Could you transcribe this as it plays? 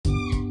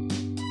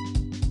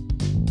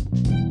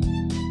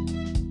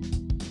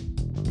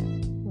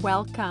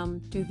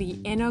Welcome to the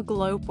Inner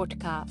Glow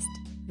podcast.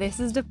 This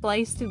is the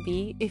place to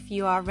be if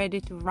you are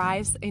ready to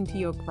rise into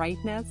your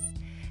greatness,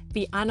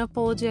 be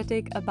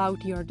unapologetic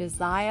about your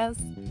desires,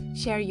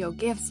 share your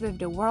gifts with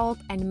the world,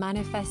 and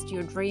manifest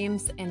your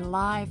dreams in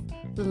life,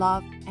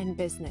 love, and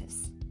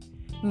business.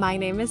 My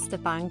name is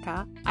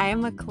Stepanka. I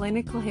am a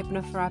clinical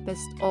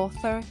hypnotherapist,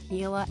 author,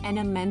 healer, and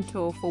a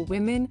mentor for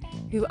women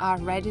who are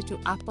ready to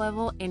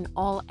up-level in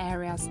all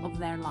areas of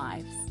their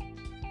lives.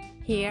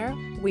 Here,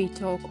 we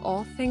talk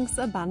all things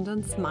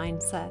abundance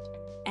mindset,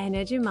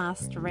 energy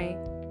mastery,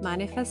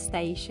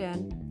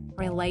 manifestation,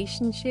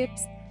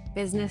 relationships,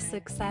 business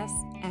success,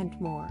 and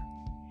more.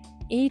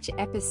 Each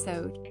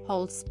episode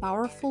holds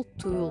powerful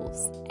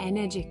tools,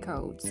 energy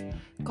codes,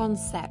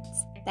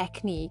 concepts,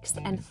 techniques,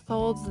 and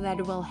thoughts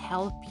that will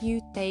help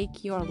you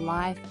take your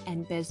life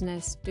and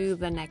business to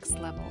the next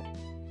level.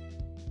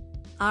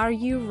 Are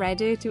you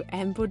ready to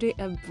embody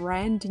a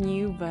brand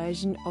new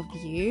version of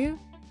you?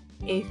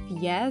 If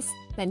yes,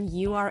 then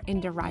you are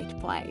in the right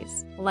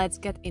place. Let's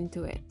get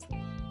into it.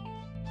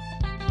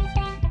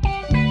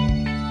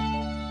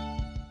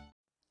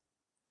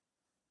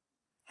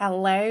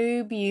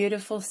 Hello,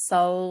 beautiful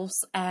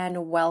souls,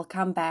 and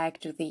welcome back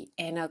to the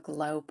Inner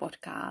Glow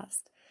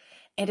podcast.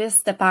 It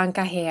is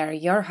Stepanka here,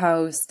 your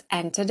host,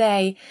 and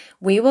today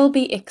we will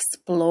be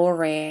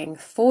exploring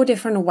 4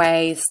 different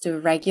ways to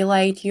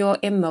regulate your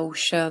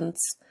emotions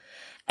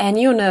and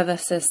your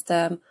nervous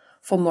system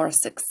for more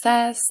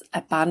success,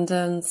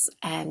 abundance,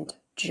 and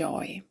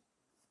joy.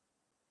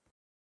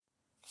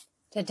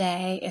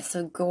 Today is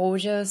a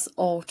gorgeous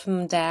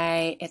autumn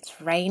day.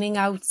 It's raining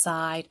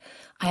outside.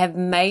 I have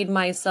made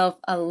myself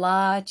a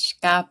large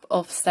cup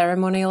of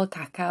ceremonial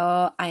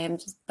cacao. I am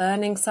just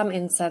burning some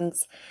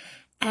incense,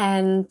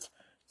 and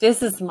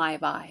this is my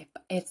vibe.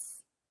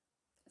 It's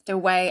the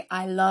way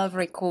I love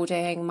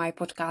recording my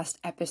podcast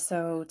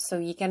episodes, so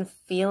you can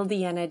feel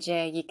the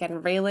energy, you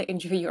can really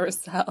enjoy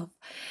yourself.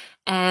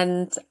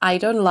 And I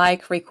don't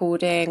like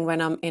recording when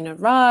I'm in a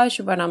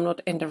rush, when I'm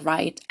not in the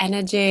right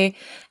energy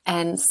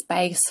and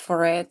space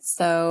for it.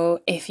 So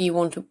if you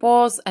want to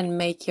pause and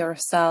make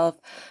yourself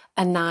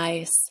a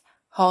nice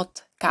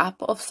hot cup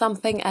of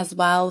something as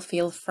well,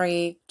 feel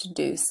free to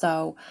do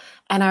so.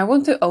 And I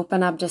want to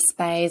open up the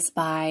space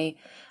by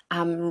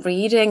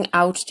reading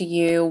out to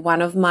you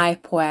one of my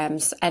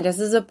poems. And this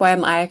is a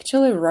poem I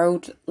actually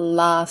wrote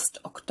last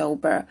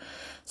October.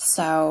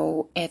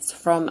 So it's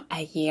from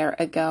a year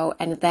ago.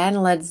 And then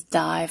let's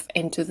dive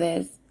into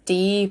this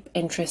deep,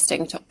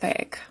 interesting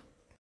topic.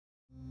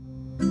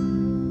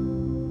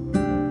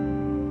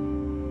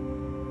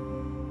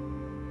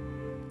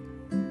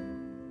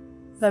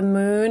 The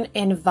moon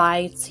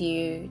invites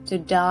you to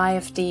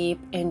dive deep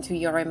into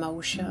your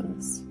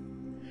emotions,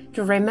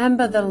 to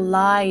remember the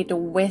light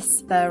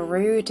whisper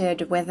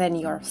rooted within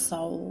your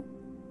soul.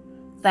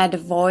 That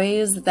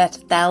voice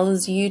that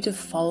tells you to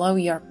follow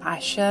your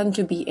passion,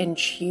 to be in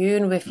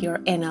tune with your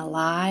inner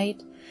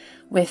light,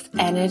 with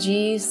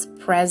energies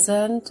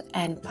present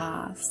and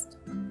past,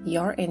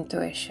 your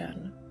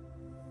intuition.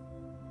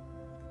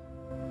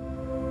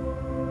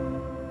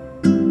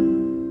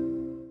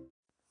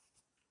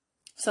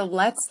 So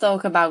let's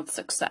talk about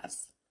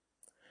success.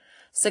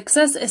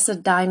 Success is a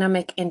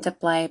dynamic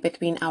interplay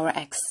between our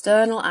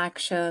external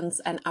actions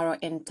and our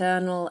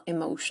internal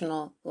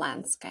emotional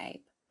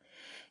landscape.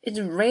 It's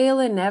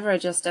really never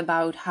just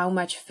about how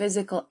much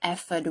physical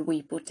effort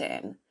we put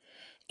in.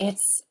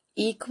 It's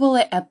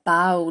equally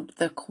about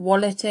the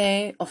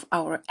quality of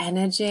our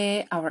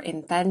energy, our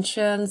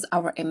intentions,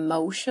 our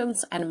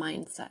emotions, and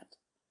mindset.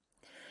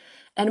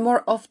 And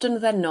more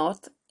often than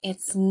not,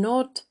 it's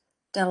not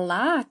the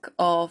lack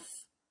of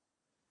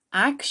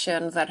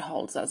action that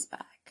holds us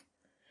back,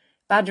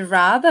 but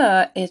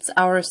rather it's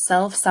our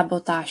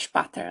self-sabotage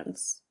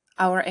patterns,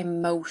 our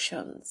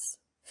emotions,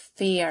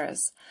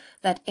 fears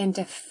that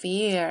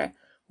interfere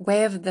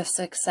with the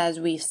success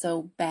we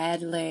so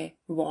badly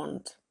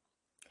want.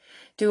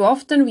 Too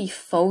often we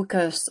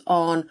focus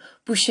on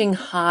pushing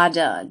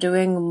harder,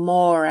 doing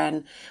more,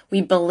 and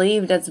we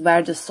believe that's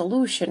where the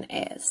solution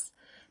is.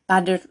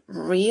 But the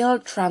real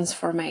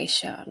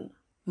transformation,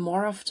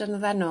 more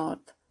often than not,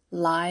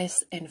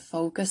 lies in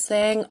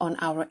focusing on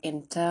our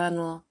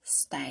internal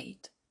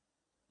state.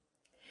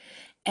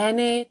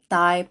 Any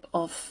type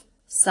of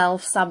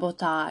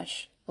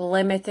self-sabotage,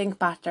 limiting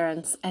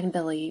patterns and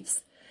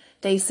beliefs,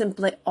 they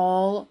simply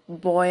all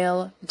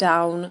boil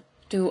down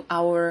to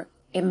our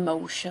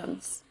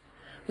emotions.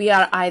 We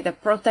are either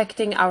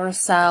protecting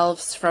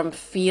ourselves from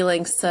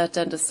feeling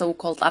certain, the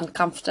so-called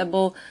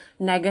uncomfortable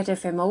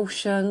negative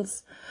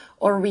emotions,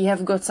 or we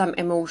have got some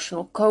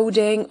emotional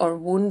coding or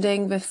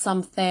wounding with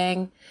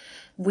something.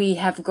 We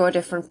have got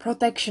different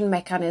protection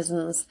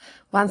mechanisms.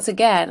 Once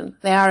again,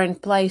 they are in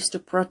place to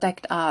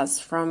protect us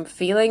from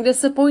feeling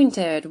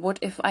disappointed. What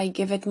if I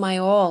give it my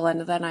all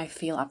and then I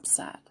feel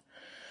upset?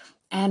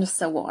 And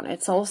so on.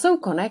 It's also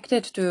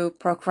connected to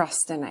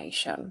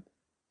procrastination.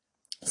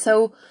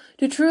 So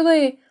to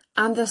truly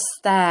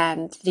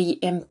understand the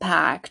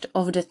impact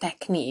of the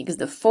techniques,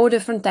 the 4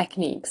 different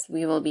techniques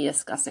we will be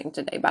discussing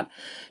today, but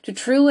to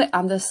truly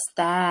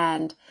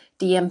understand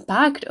the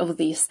impact of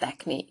these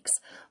techniques,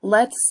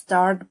 let's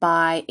start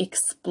by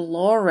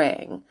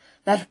exploring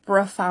that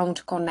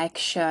profound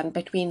connection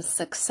between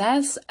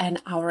success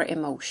and our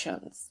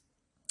emotions.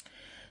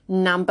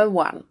 Number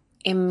 1,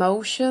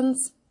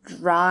 emotions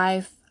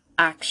drive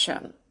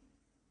action.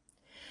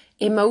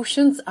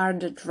 Emotions are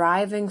the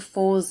driving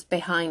force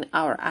behind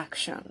our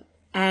action.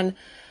 And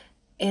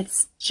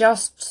it's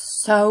just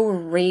so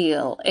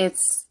real.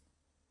 It's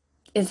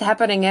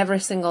happening every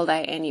single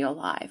day in your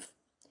life.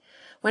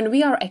 When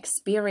we are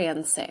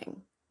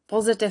experiencing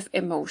positive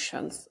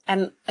emotions,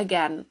 and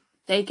again,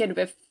 take it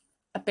with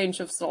a pinch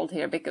of salt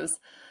here, because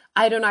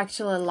I don't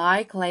actually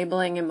like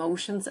labeling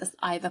emotions as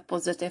either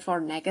positive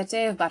or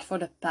negative, but for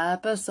the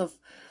purpose of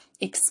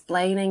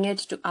explaining it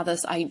to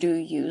others, I do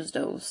use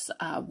those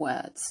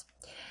words.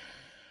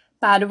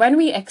 But when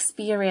we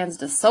experience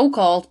the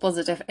so-called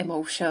positive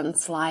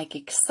emotions like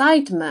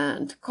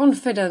excitement,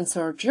 confidence,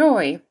 or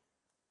joy,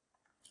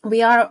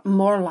 we are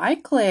more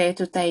likely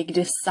to take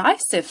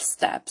decisive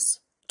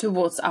steps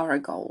towards our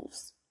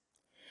goals.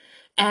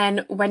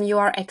 And when you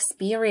are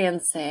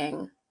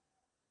experiencing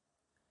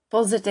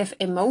positive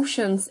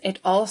emotions, it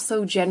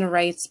also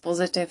generates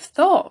positive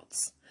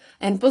thoughts.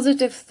 And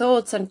positive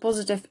thoughts and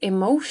positive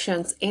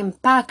emotions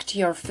impact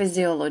your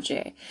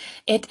physiology.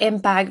 It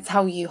impacts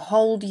how you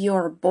hold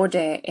your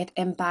body. It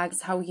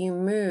impacts how you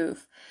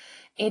move.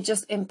 It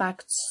just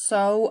impacts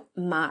so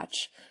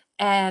much.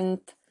 And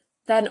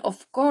then,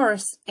 of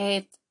course,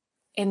 it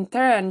in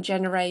turn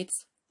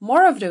generates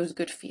more of those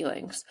good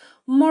feelings,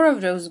 more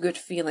of those good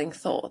feeling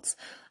thoughts.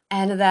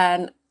 And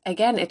then,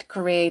 again, it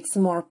creates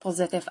more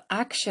positive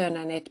action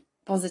and it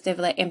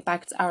positively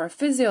impacts our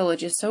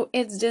physiology. So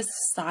it's this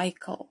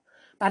cycle.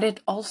 But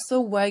it also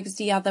works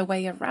the other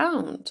way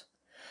around.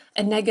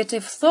 A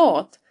negative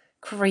thought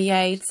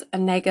creates a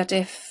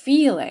negative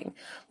feeling.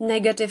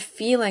 Negative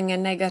feeling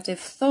and negative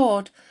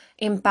thought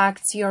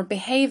impacts your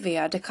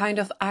behavior, the kind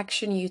of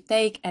action you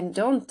take and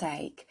don't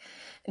take,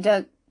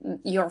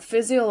 your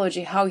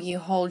physiology, how you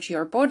hold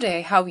your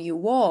body, how you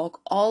walk,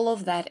 all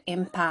of that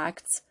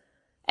impacts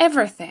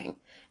everything.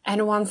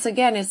 And once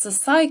again, it's a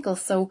cycle.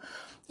 So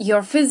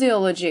your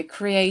physiology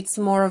creates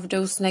more of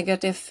those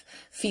negative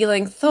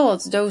feeling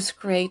thoughts. Those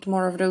create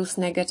more of those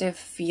negative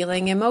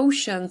feeling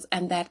emotions.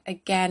 And that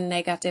again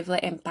negatively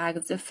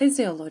impacts the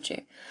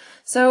physiology.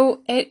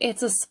 So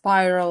it's a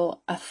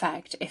spiral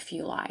effect, if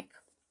you like.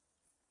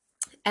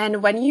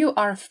 And when you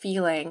are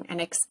feeling and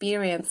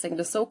experiencing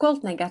the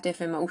so-called negative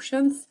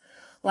emotions,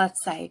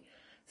 let's say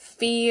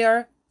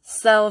fear,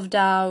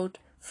 self-doubt,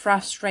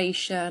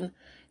 frustration,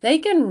 they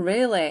can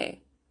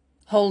really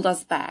hold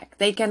us back.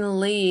 They can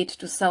lead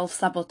to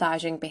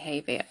self-sabotaging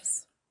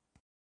behaviors.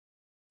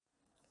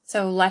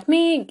 So let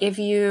me give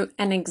you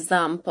an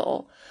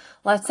example.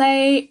 Let's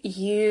say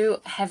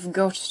you have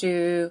got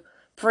to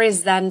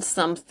present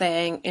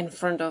something in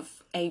front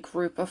of a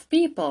group of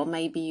people.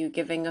 Maybe you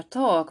giving a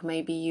talk,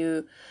 maybe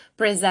you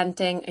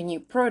presenting a new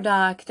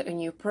product, a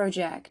new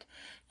project.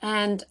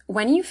 And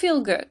when you feel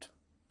good,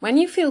 when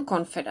you feel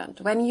confident,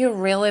 when you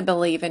really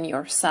believe in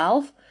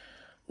yourself,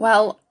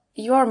 well,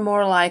 you are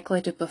more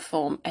likely to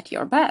perform at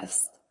your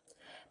best.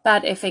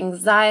 But if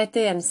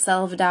anxiety and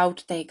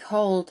self-doubt take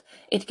hold,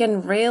 it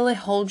can really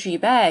hold you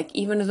back.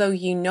 Even though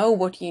you know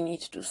what you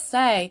need to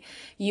say,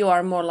 you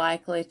are more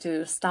likely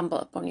to stumble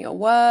upon your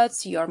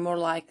words, you are more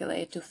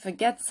likely to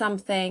forget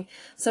something,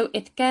 so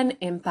it can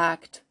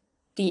impact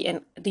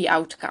the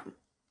outcome.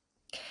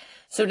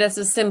 So that's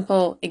a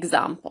simple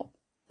example.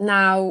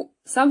 Now,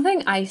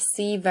 something I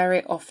see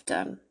very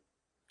often,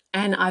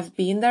 and I've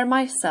been there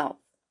myself,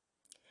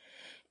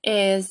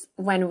 is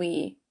when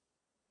we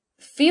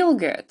feel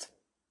good,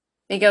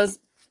 because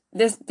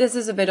this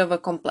is a bit of a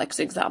complex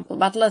example,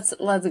 but let's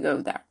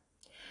go there.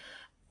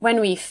 When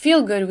we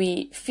feel good,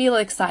 we feel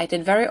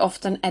excited very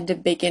often at the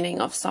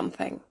beginning of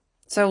something.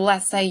 So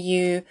let's say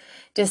you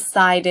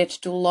decided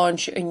to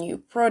launch a new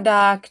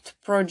product,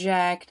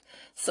 project,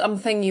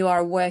 something you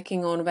are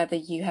working on, whether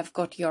you have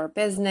got your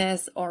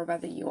business or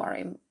whether you are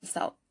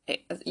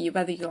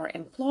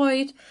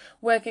employed,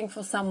 working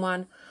for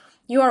someone.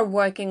 You are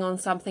working on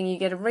something, you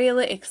get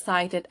really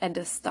excited at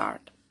the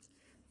start.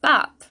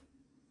 But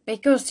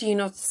because you're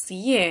not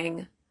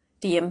seeing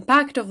the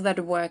impact of that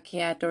work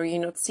yet, or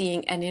you're not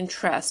seeing an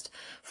interest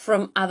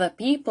from other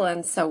people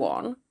and so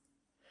on,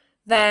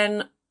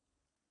 then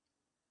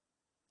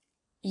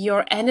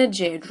your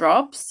energy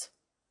drops.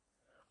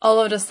 All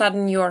of a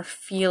sudden you're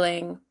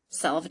feeling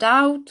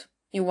self-doubt,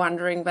 you're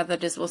wondering whether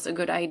this was a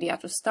good idea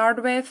to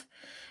start with,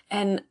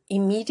 and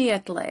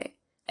immediately,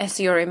 as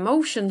your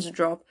emotions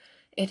drop,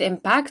 it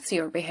impacts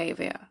your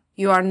behavior.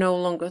 You are no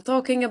longer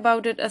talking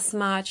about it as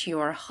much, you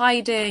are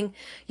hiding,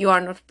 you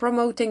are not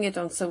promoting it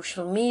on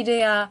social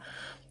media,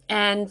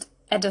 and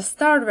at the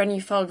start when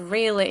you felt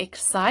really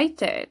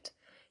excited,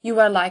 you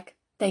were like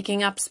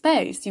taking up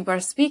space, you were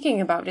speaking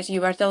about it,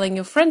 you were telling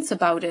your friends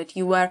about it,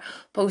 you were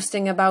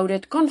posting about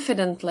it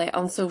confidently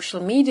on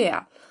social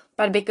media.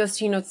 But because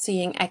you're not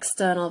seeing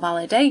external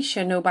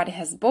validation, nobody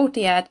has bought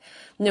yet,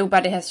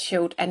 nobody has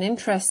showed an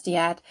interest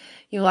yet,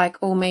 you're like,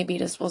 oh, maybe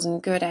this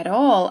wasn't good at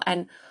all.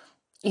 And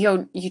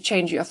you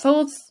change your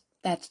thoughts,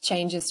 that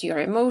changes your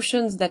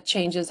emotions, that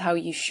changes how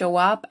you show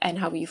up and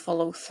how you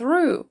follow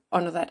through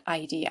on that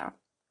idea.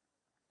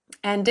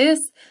 And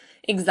this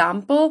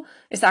example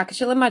is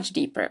actually much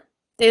deeper.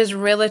 This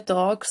really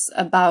talks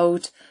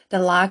about the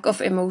lack of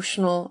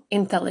emotional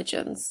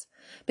intelligence,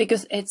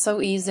 because it's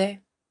so easy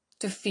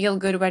to feel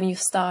good when you're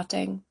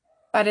starting,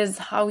 but it's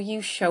how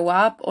you show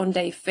up on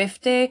day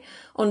 50,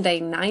 on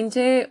day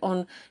 90,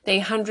 on day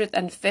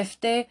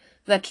 150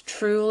 that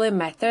truly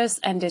matters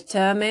and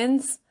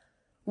determines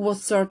what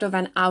sort of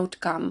an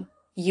outcome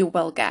you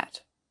will get.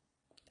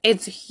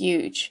 It's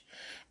huge.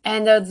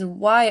 And that's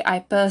why I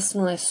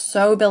personally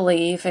so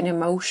believe in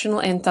emotional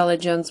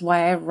intelligence,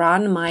 why I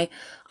run my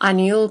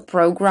annual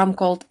program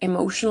called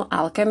Emotional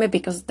Alchemy,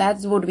 because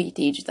that's what we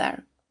teach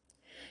there.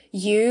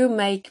 You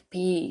make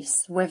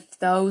peace with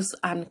those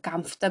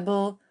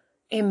uncomfortable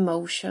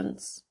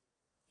emotions.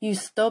 You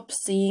stop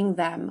seeing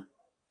them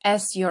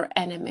as your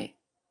enemy.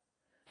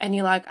 And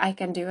you're like, I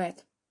can do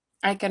it.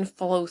 I can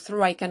follow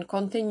through. I can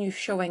continue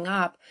showing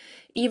up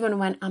even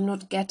when I'm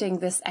not getting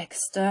this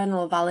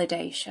external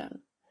validation.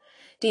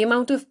 The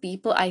amount of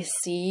people I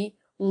see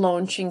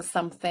launching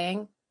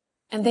something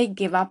and they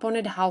give up on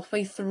it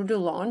halfway through the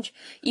launch,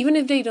 even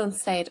if they don't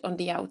say it on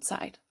the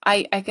outside.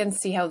 I can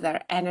see how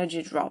their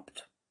energy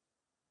dropped,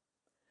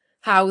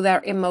 how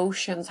their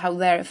emotions, how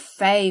their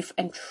faith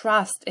and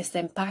trust is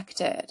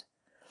impacted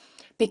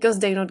because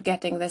they're not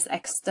getting this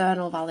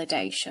external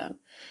validation.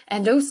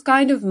 And those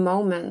kind of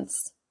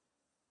moments,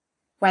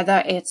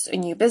 whether it's a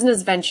new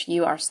business venture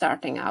you are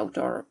starting out,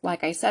 or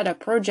like I said, a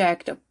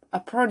project, a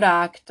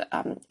product,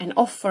 an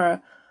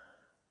offer,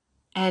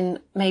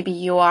 and maybe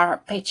you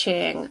are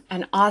pitching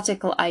an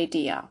article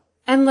idea.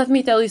 And let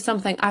me tell you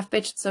something, I've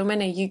pitched so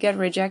many, you get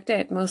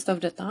rejected most of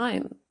the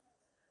time.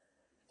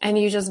 And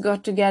you just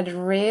got to get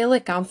really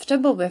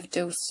comfortable with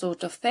those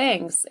sort of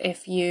things.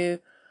 If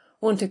you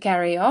want to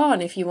carry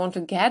on, if you want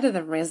to get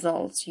the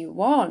results you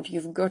want,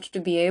 you've got to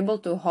be able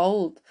to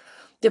hold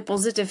the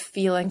positive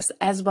feelings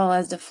as well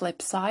as the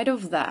flip side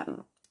of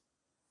them.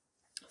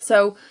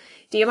 So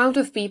the amount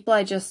of people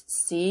I just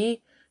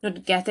see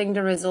not getting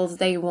the results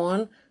they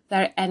want,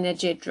 their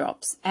energy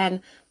drops.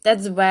 And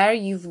that's where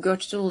you've got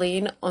to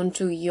lean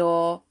onto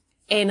your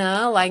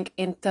inner, like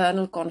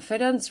internal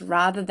confidence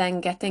rather than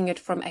getting it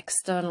from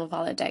external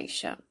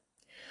validation.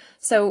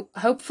 So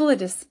hopefully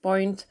this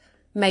point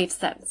made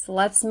sense.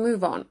 Let's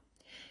move on.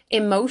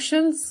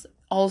 Emotions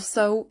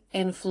also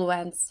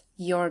influence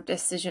your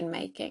decision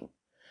making.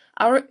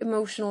 Our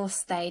emotional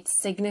state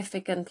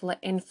significantly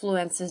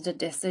influences the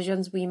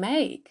decisions we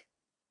make.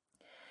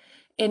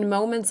 In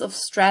moments of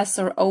stress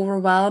or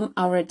overwhelm,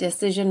 our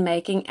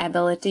decision-making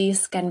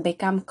abilities can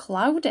become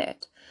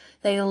clouded.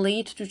 They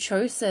lead to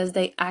choices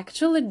they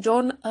actually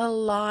don't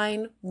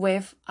align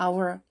with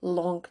our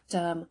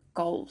long-term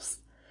goals.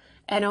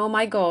 And oh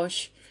my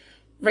gosh,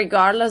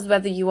 regardless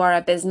whether you are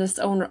a business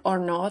owner or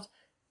not,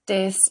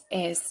 this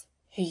is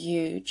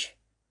huge.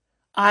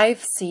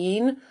 I've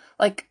seen,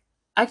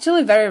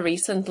 actually very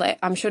recently,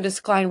 I'm sure this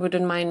client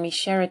wouldn't mind me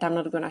share it. I'm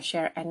not going to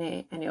share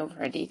any of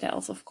her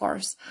details, of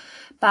course.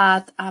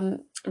 But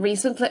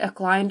recently a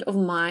client of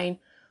mine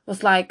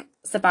was like,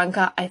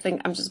 Stepanka, I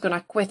think I'm just going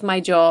to quit my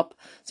job.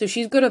 So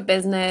she's got a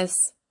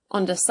business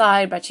on the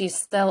side, but she's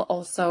still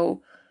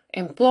also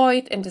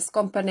employed in this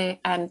company.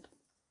 And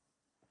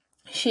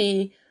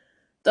she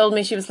told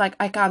me, she was like,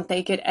 I can't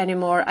take it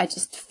anymore. I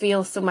just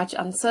feel so much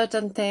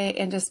uncertainty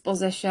in this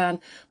position.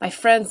 My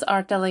friends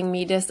are telling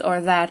me this or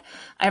that.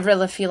 I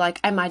really feel like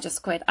I might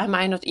just quit. I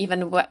might not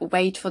even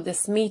wait for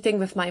this meeting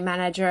with my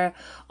manager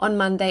on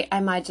Monday. I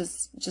might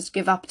just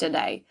give up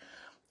today.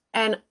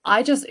 And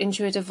I just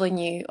intuitively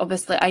knew,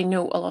 obviously I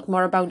know a lot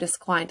more about this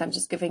client. I'm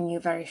just giving you a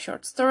very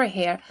short story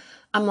here.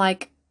 I'm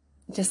like,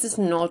 this is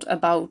not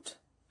about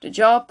the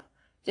job.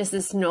 This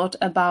is not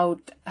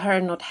about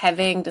her not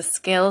having the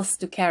skills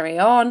to carry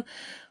on.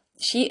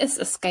 She is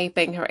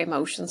escaping her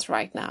emotions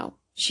right now.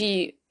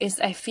 She is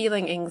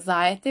feeling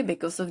anxiety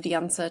because of the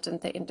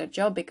uncertainty in the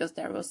job, because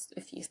there was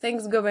a few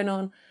things going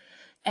on,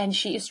 and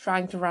she is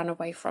trying to run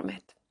away from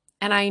it.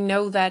 And I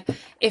know that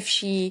if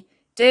she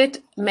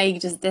did make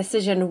this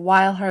decision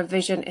while her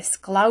vision is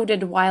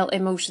clouded, while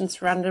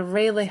emotions run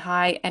really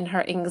high and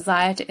her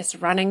anxiety is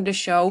running the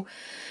show,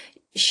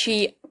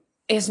 she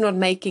is not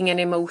making an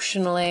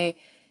emotionally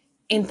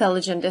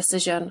intelligent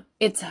decision.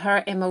 It's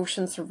her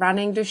emotions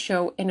running the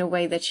show in a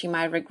way that she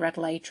might regret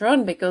later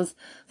on, because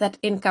that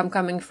income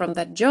coming from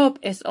that job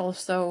is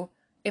also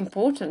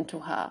important to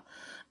her.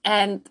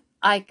 And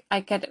I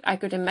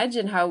could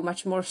imagine how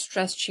much more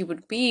stressed she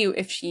would be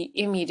if she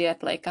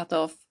immediately cut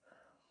off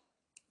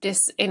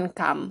this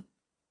income.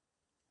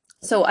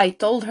 So I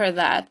told her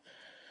that.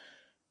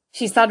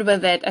 She sat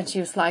with it and she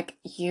was like,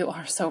 you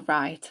are so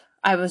right.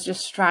 I was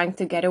just trying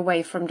to get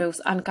away from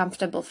those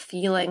uncomfortable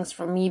feelings,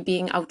 from me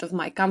being out of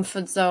my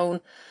comfort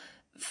zone.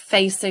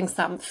 facing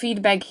some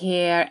feedback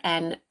here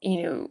and,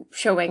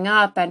 showing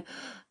up and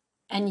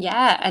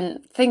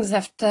things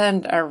have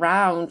turned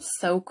around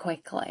so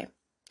quickly.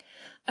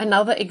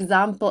 Another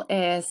example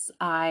is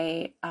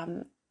I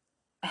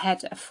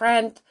had a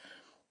friend,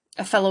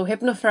 a fellow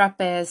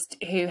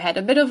hypnotherapist, who had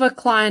a bit of a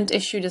client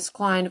issue. This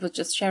client was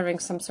just sharing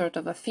some sort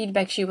of a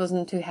feedback she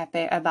wasn't too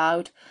happy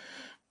about.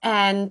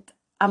 And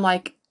I'm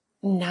like,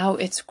 now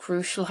it's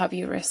crucial how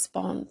you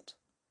respond.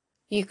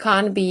 You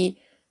can't be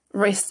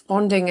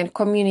responding and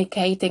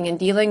communicating and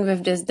dealing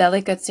with this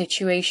delicate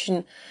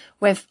situation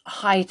with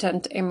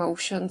heightened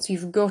emotions.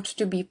 You've got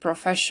to be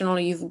professional.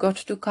 You've got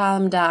to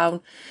calm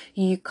down.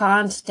 You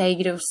can't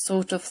take those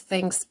sort of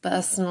things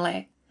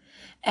personally.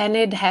 And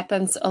it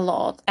happens a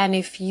lot. And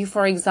if you,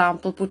 for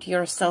example, put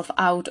yourself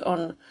out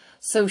on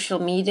social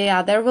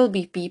media, there will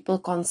be people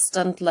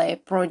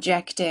constantly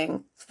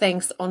projecting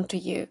things onto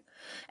you.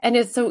 And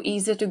it's so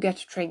easy to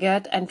get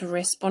triggered and to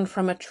respond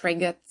from a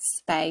triggered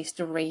space,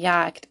 to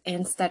react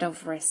instead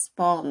of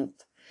respond.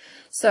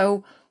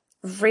 So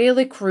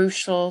really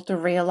crucial to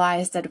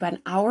realize that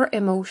when our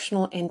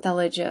emotional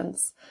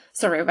intelligence,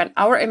 when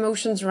our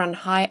emotions run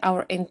high,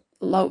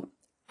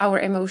 our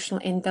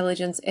emotional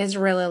intelligence is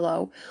really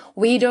low.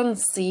 We don't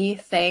see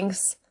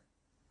things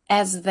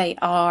as they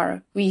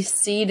are. We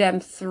see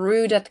them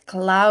through that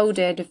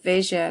clouded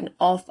vision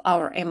of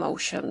our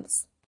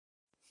emotions.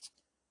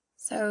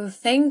 So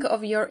think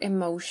of your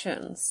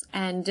emotions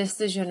and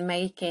decision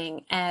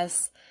making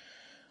as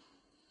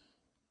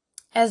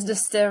the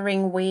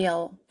steering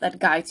wheel that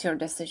guides your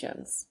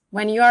decisions.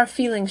 When you are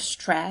feeling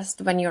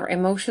stressed, when your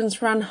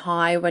emotions run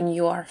high, when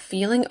you are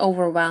feeling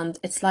overwhelmed,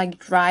 it's like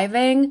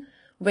driving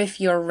with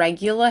your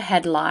regular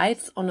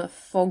headlights on a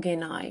foggy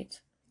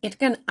night. It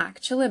can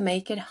actually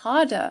make it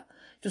harder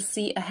to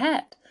see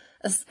ahead,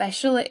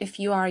 especially if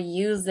you are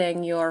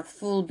using your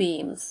full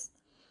beams.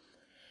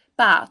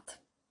 But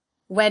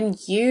when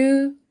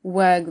you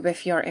work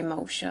with your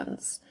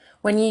emotions,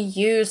 when you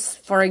use,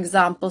 for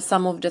example,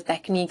 some of the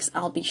techniques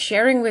I'll be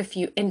sharing with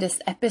you in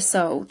this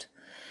episode,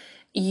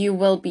 you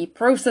will be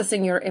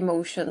processing your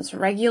emotions,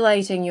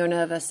 regulating your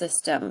nervous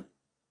system.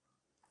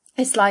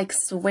 It's like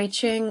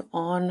switching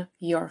on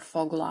your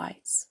fog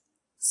lights.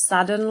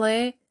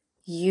 Suddenly,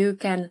 you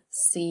can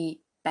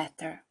see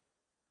better.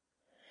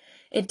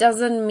 It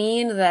doesn't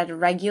mean that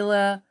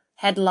regular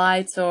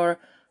headlights or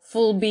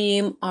full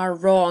beam are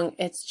wrong.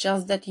 It's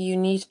just that you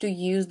need to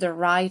use the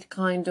right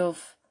kind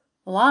of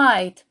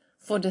light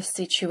for the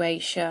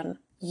situation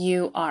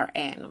you are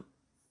in.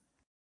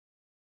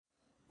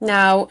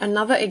 Now,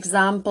 another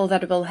example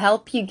that will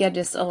help you get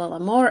this a little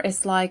more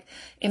is like,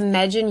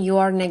 imagine you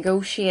are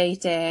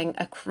negotiating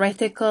a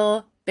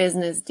critical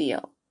business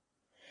deal.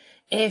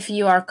 If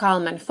you are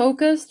calm and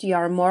focused, you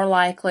are more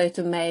likely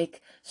to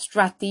make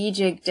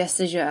strategic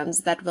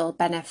decisions that will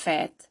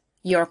benefit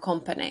your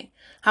company.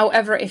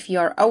 However, if you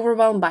are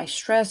overwhelmed by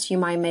stress, you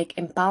might make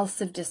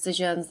impulsive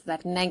decisions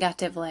that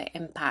negatively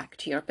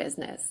impact your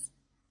business.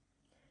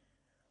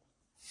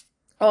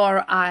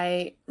 Or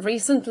I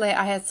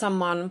had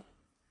someone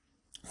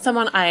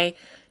I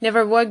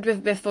never worked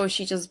with before.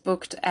 She just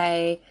booked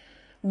a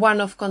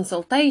one-off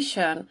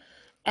consultation.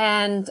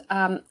 And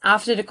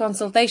after the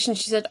consultation,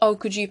 she said, "Oh,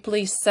 could you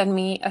please send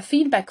me a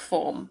feedback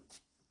form?"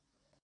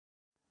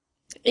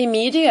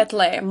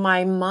 Immediately,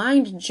 my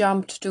mind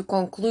jumped to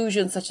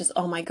conclusions such as,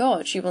 oh my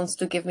God, she wants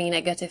to give me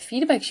negative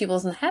feedback. She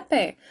wasn't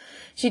happy.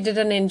 She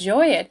didn't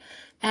enjoy it.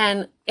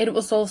 And it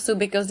was also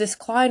because this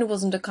client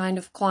wasn't the kind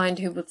of client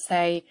who would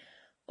say,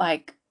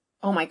 like,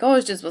 oh my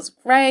gosh, this was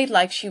great.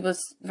 Like, she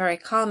was very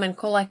calm and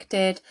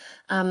collected,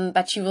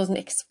 but she wasn't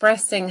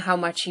expressing how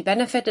much she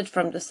benefited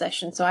from the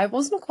session. So I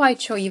wasn't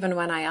quite sure even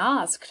when I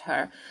asked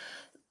her.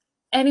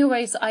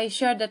 Anyways, I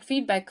shared that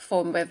feedback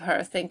form with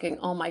her thinking,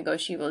 oh my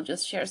gosh, she will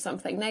just share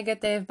something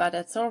negative, but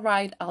it's all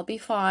right, I'll be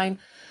fine.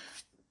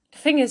 The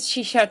thing is,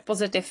 she shared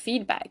positive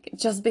feedback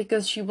just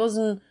because she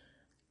wasn't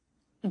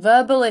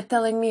verbally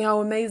telling me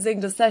how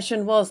amazing the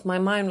session was. My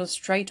mind was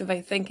straight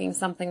away thinking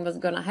something was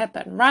gonna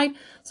happen, right?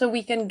 So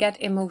we can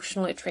get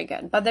emotionally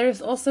triggered. But there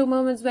is also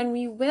moments when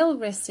we will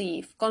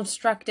receive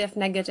constructive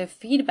negative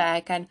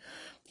feedback, and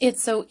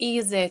it's so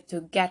easy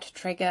to get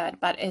triggered,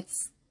 but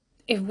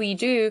if we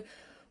do,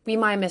 we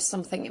might miss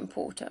something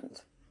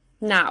important.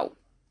 Now,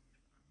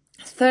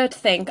 third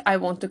thing I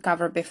want to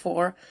cover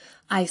before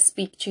I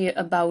speak to you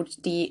about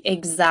the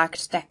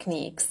exact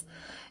techniques.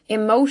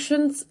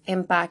 Emotions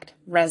impact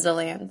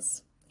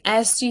resilience.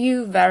 As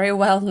you very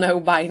well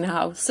know by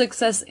now,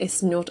 success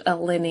is not a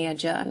linear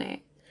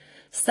journey.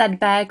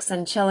 Setbacks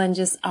and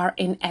challenges are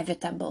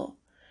inevitable.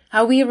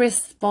 How we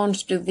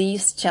respond to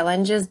these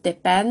challenges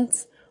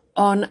depends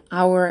on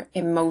our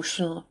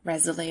emotional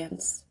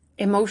resilience.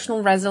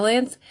 Emotional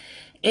resilience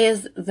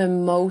is the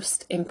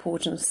most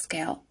important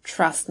skill,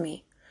 trust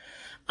me.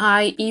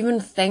 I even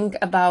think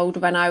about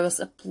when I was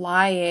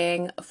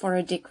applying for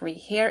a degree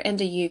here in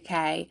the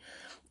UK,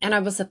 and I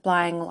was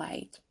applying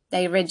late.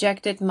 They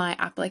rejected my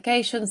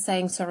application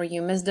saying, sorry,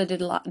 you missed the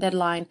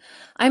deadline.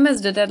 I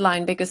missed the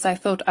deadline because I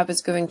thought I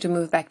was going to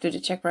move back to the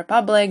Czech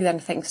Republic. Then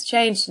things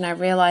changed and I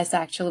realized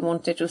I actually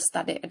wanted to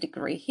study a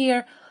degree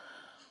here.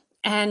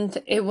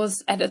 And it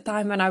was at a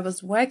time when I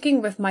was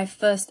working with my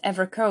first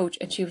ever coach,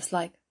 and she was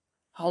like,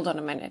 hold on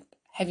a minute.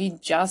 Have you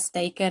just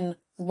taken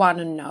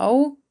one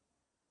no?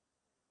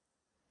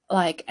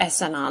 Like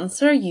as an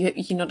answer,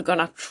 you're not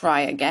gonna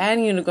try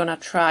again, you're not gonna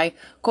try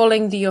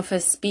calling the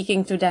office,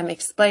 speaking to them,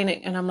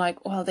 explaining. And I'm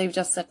like, well, they've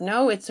just said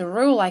no, it's a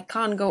rule, I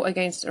can't go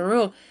against a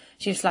rule.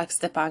 She's like,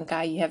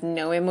 Stepanka, you have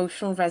no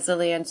emotional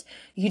resilience,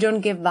 you don't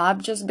give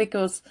up just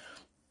because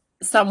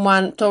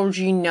someone told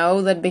you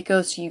no, that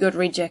because you got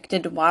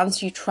rejected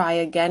once, you try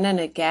again and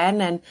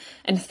again,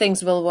 and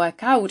things will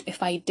work out.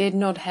 If I did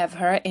not have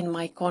her in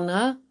my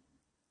corner,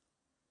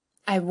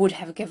 I would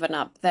have given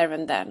up there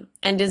and then.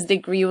 And this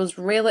degree was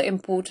really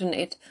important.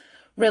 It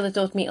really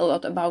taught me a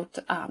lot about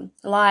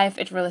life.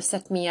 It really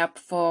set me up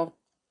for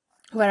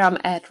where I'm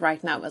at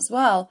right now as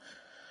well.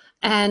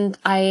 And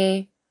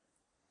I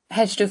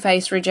had to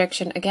face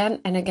rejection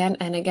again and again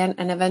and again.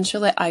 And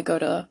eventually I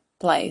got a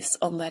place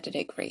on that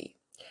degree.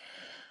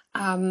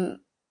 And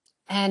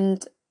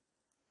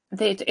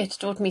it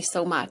taught me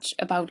so much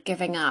about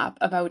giving up,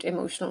 about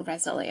emotional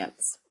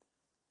resilience.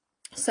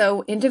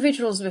 So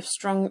individuals with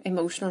strong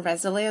emotional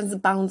resilience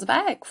bounce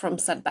back from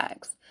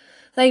setbacks.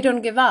 They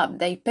don't give up,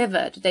 they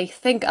pivot, they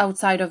think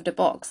outside of the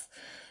box.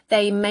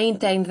 They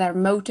maintain their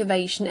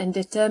motivation and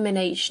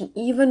determination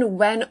even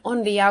when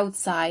on the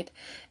outside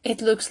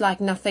it looks like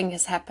nothing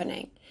is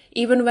happening,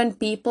 even when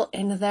people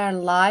in their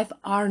life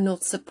are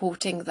not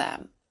supporting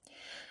them.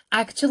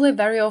 Actually,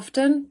 very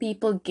often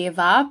people give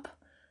up,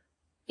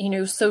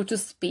 so to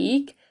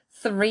speak,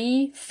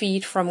 3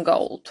 feet from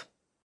gold.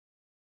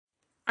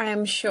 I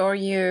am sure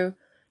you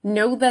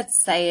know that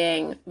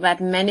saying that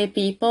many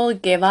people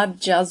give up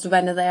just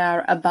when they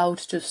are about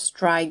to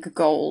strike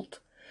gold.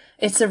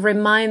 It's a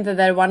reminder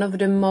that one of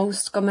the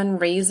most common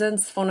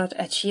reasons for not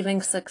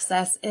achieving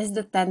success is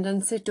the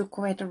tendency to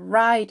quit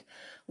right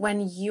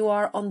when you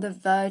are on the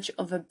verge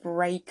of a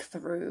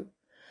breakthrough.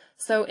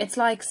 So it's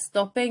like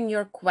stopping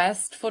your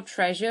quest for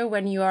treasure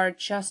when you are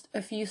just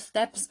a few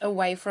steps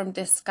away from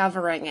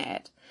discovering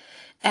it.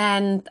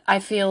 And I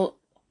feel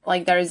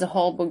like there is a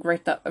whole book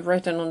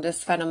written on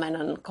this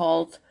phenomenon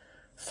called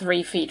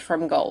 3 feet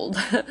from gold.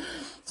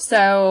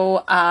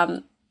 So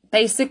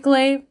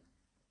basically,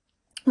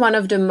 one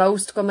of the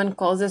most common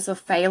causes of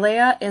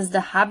failure is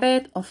the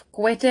habit of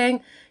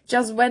quitting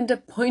just when the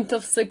point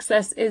of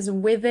success is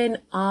within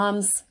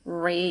arm's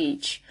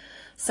reach.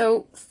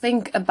 So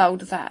think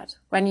about that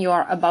when you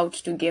are about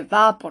to give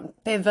up or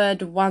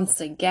pivot once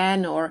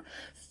again or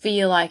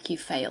feel like you're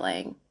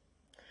failing.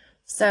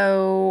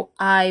 So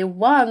I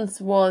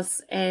once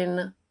was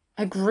in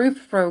a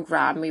group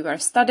program. We were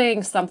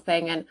studying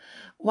something, and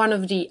one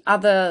of the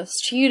other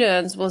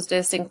students was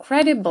this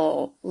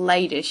incredible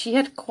lady. She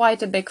had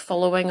quite a big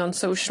following on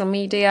social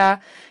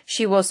media.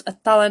 She was a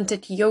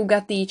talented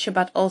yoga teacher,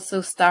 but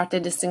also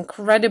started this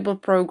incredible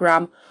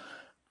program.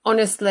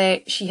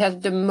 Honestly, she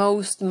had the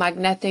most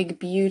magnetic,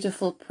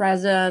 beautiful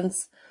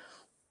presence,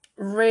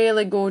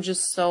 really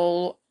gorgeous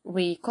soul.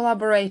 We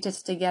collaborated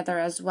together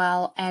as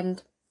well,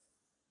 and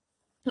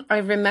I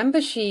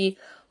remember she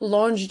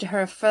launched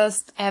her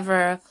first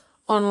ever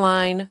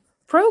online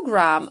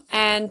program,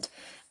 and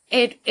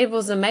it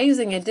was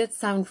amazing. It did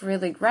sound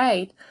really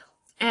great.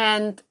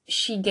 And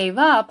she gave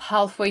up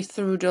halfway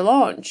through the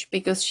launch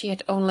because she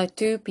had only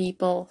 2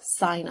 people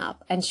sign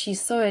up, and she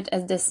saw it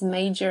as this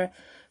major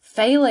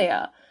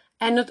failure.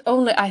 And not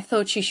only I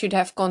thought she should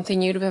have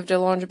continued with the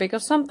launch,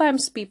 because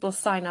sometimes people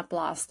sign up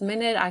last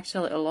minute.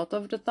 Actually, a lot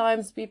of the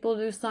times people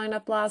do sign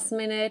up last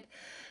minute.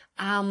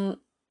 And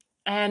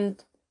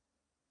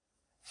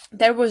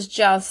there was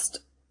just,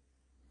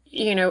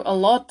 a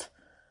lot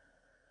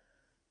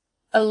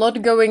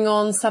going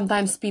on.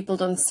 Sometimes people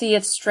don't see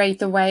it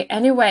straight away.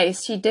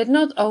 Anyways, she did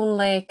not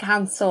only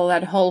cancel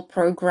that whole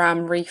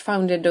program,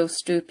 refunded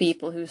those 2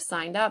 people who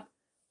signed up.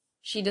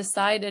 She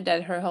decided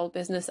that her whole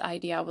business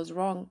idea was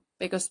wrong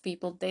because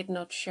people did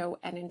not show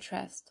an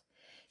interest.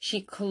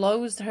 She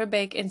closed her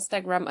big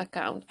Instagram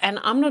account. And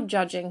I'm not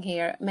judging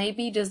here.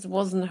 Maybe this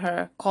wasn't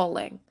her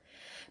calling.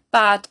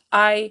 But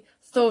I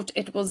thought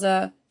it was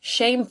a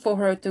shame for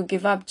her to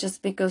give up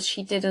just because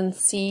she didn't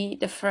see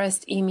the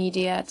first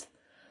immediate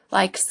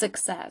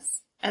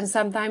success. And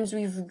sometimes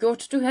we've got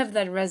to have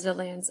that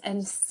resilience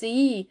and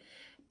see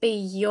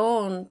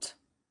beyond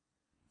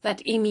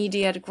that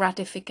immediate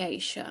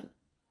gratification.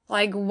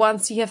 Like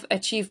once you have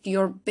achieved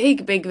your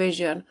big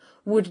vision,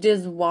 would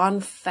this one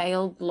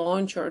failed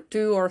launch or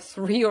 2 or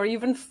 3 or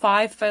even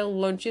 5 failed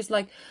launches,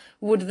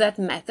 would that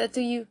matter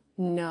to you?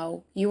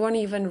 No, you won't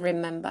even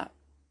remember.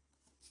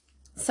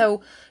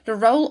 So the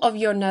role of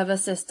your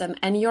nervous system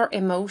and your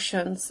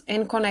emotions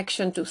in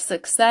connection to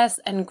success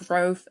and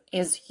growth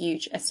is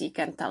huge, as you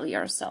can tell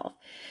yourself.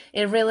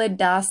 It really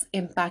does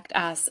impact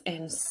us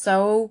in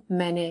so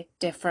many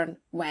different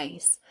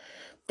ways.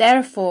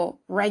 Therefore,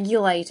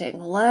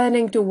 regulating,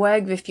 learning to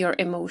work with your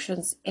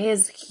emotions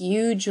is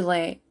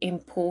hugely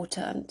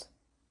important.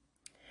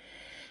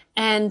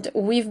 And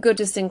we've got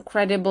this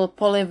incredible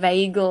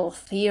polyvagal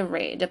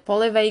theory. The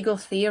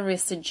polyvagal theory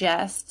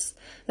suggests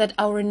that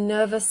our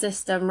nervous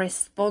system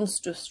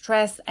responds to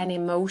stress and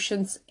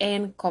emotions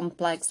in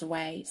complex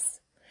ways.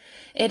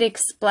 It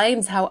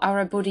explains how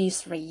our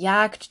bodies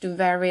react to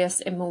various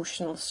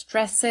emotional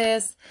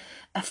stresses,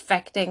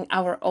 affecting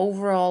our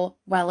overall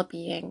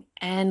well-being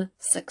and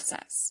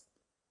success.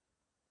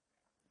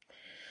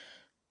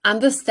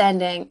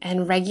 Understanding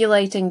and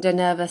regulating the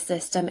nervous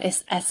system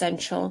is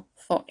essential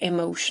for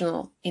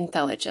emotional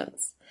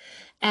intelligence.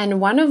 And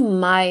one of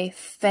my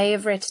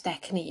favorite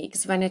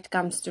techniques when it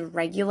comes to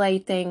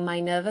regulating my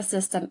nervous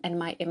system and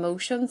my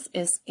emotions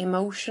is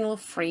emotional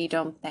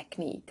freedom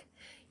technique,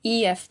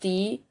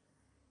 EFT,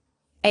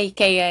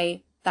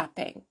 aka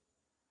tapping.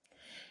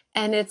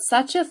 And it's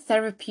such a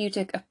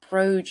therapeutic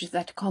approach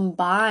that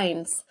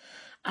combines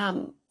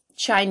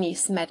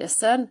Chinese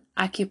medicine,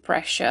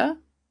 acupressure,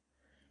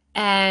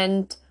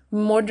 and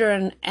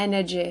modern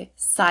energy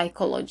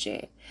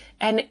psychology.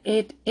 And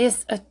it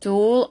is a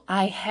tool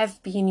I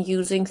have been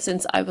using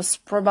since I was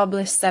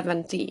probably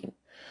 17.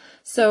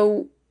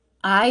 So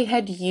I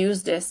had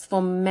used this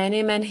for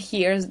many, many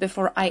years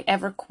before I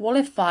ever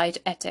qualified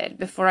at it,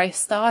 before I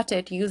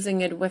started using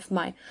it with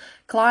my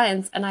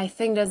clients. And I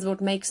think that's what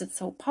makes it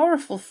so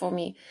powerful for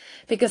me,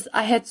 because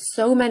I had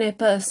so many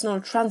personal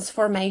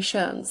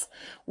transformations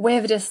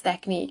with this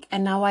technique,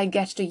 and now I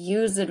get to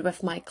use it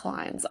with my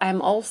clients.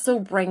 I'm also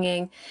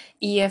bringing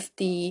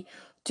EFT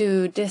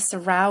to this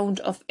round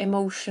of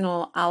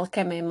Emotional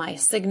Alchemy, my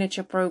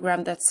signature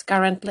program that's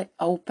currently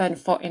open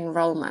for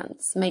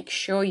enrollments. Make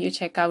sure you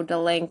check out the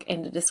link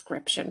in the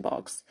description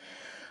box.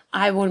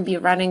 I won't be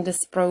running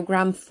this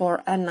program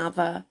for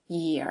another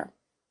year.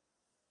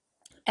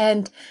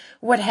 And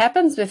what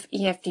happens with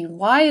EFT,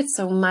 why it's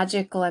so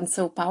magical and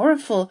so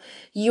powerful,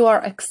 you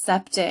are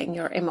accepting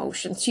your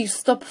emotions. You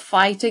stop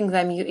fighting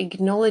them, you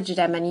acknowledge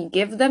them, and you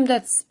give them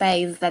that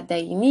space that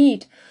they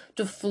need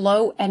to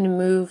flow and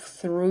move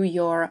through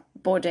your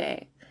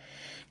body.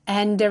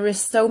 And there is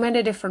so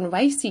many different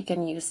ways you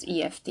can use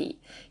EFT.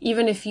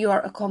 Even if you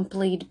are a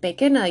complete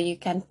beginner, you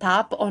can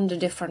tap on the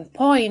different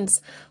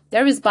points.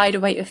 There is, by the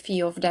way, a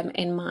few of them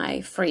in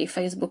my free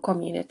Facebook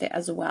community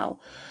as well.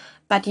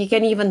 But you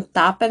can even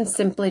tap and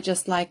simply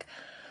just like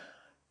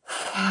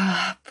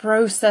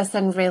process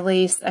and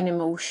release an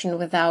emotion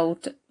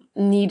without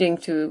needing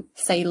to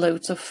say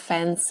loads of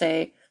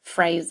fancy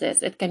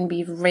phrases. It can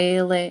be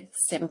really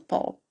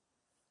simple.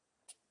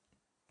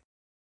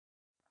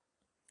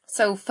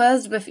 So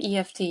first with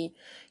EFT,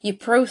 you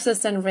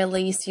process and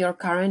release your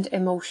current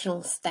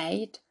emotional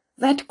state.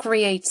 That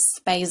creates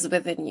space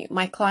within you.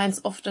 My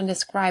clients often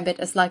describe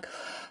it as like,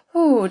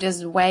 oh,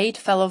 this weight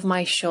fell off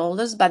my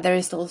shoulders, but there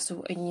is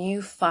also a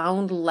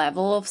newfound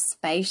level of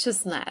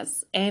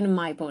spaciousness in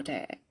my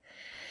body.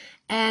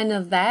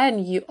 And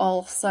then you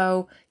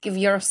also give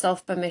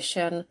yourself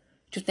permission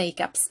to take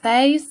up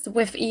space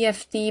with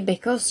EFT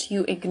because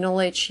you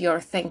acknowledge your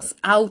things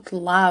out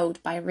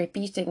loud by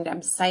repeating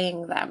them,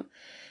 saying them.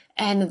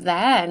 And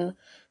then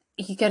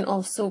you can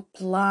also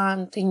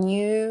plant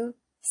new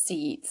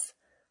seeds,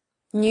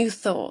 new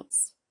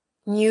thoughts,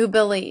 new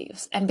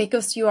beliefs. And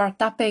because you are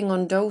tapping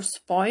on those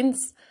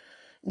points,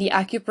 the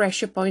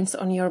acupressure points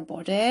on your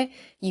body,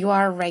 you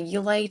are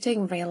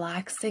regulating,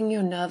 relaxing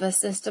your nervous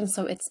system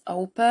so it's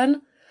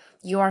open.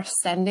 You are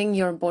sending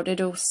your body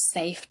those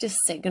safety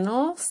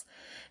signals.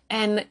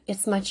 And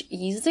it's much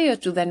easier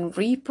to then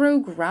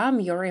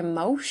reprogram your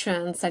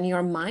emotions and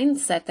your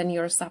mindset and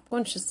your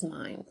subconscious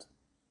mind.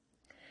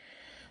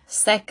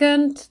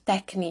 Second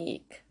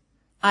technique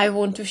I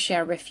want to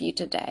share with you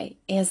today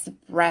is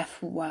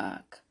breath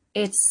work.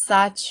 It's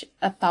such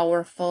a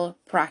powerful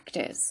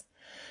practice.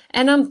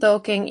 And I'm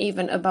talking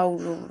even about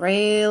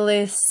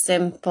really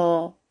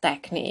simple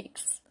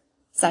techniques,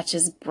 such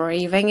as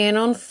breathing in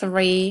on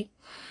 3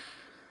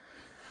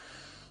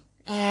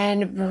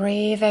 and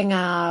breathing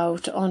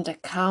out on the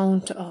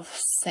count of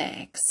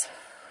 6.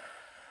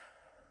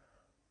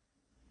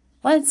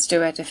 Let's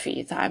do it a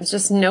few times.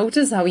 Just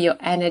notice how your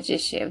energy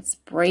shifts.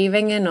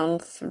 Breathing in on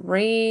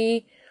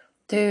 3,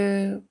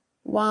 2,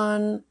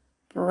 1.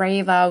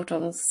 Breathe out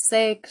on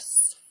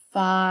 6,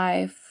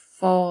 5,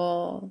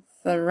 4,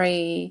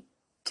 3,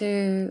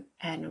 2,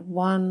 and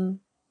 1.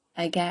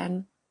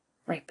 Again,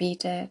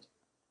 repeat it.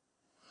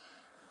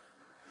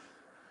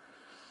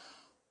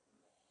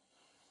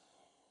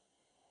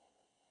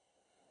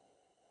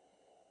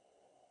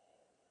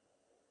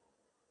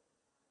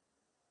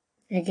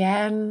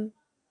 Again.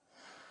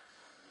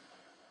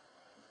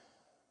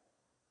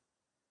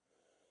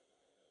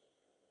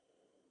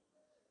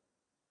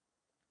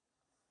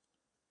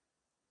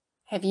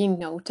 Have you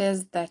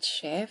noticed that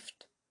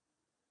shift?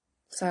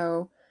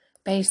 So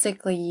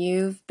basically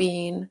you've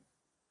been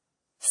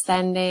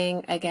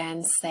sending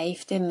again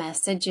safety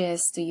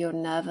messages to your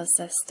nervous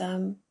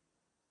system.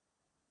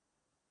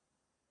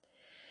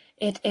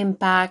 It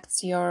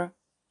impacts your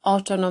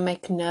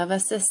autonomic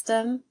nervous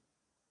system.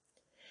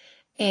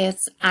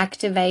 It's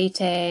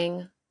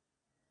activating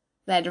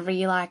that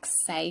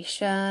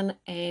relaxation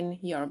in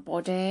your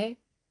body.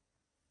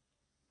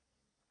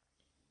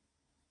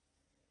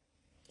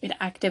 It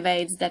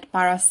activates that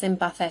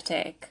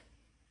parasympathetic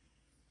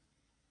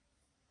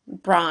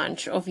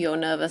branch of your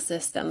nervous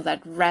system,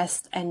 that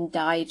rest and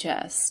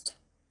digest.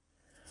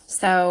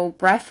 So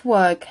breath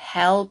work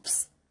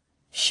helps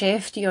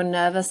shift your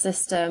nervous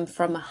system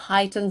from a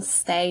heightened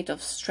state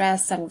of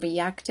stress and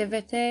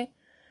reactivity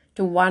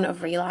to one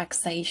of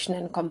relaxation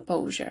and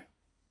composure.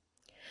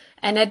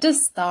 And at the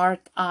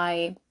start,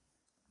 I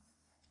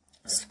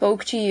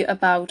spoke to you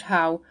about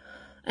how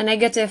a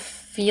negative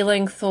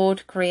feeling,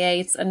 thought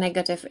creates a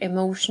negative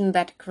emotion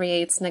that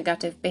creates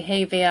negative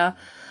behavior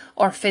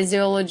or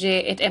physiology.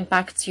 It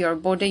impacts your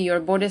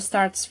body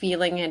starts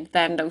feeling it,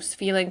 then those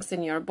feelings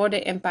in your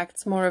body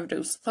impacts more of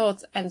those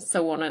thoughts, and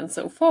so on and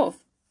so forth.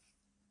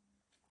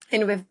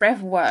 And with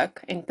breath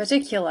work in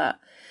particular,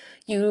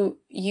 you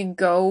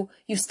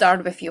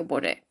start with your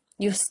body.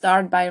 You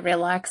start by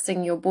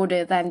relaxing your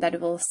body, then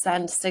that will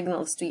send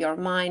signals to your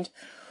mind,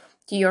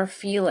 to your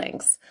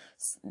feelings.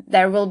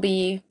 There will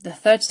be the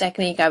third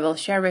technique I will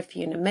share with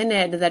you in a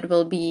minute that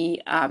will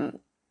be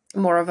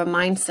more of a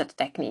mindset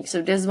technique.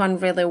 So this one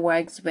really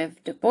works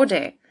with the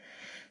body.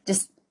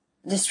 This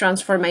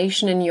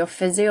transformation in your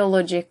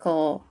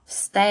physiological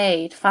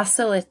state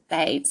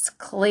facilitates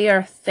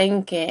clear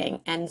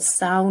thinking and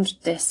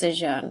sound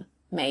decision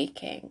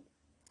making.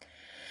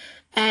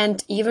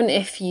 And even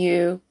if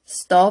you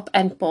stop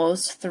and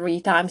pause 3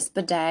 times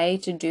per day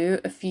to do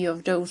a few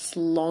of those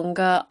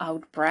longer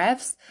out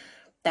breaths,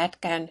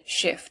 that can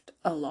shift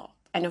a lot.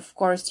 And of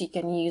course, you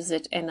can use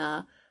it in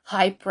a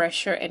high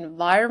pressure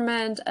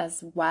environment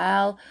as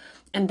well.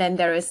 And then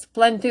there is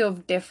plenty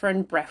of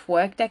different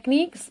breathwork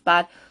techniques,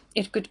 but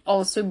it could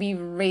also be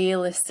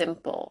really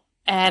simple.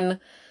 And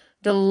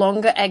the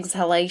longer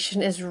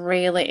exhalation is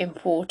really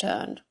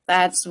important.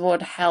 That's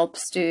what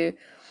helps your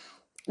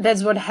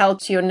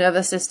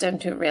nervous system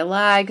to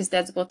relax.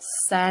 That's what's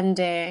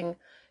sending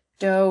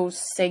those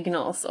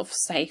signals of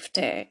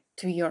safety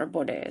to your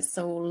body.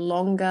 So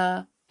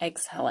longer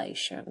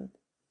exhalation.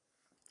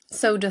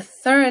 So the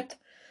third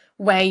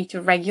way to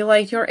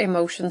regulate your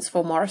emotions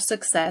for more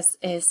success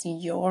is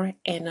your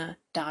inner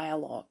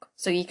dialogue.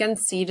 So you can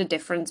see the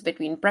difference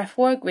between breath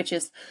work, which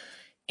is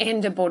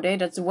in the body,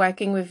 that's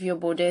working with your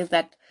body,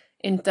 that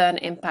in turn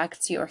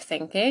impacts your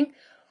thinking.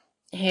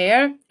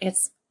 Here,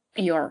 it's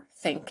your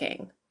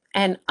thinking.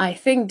 And I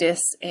think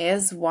this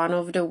is one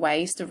of the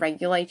ways to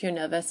regulate your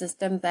nervous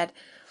system that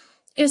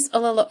is a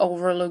little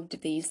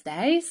overlooked these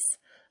days.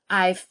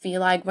 I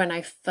feel like when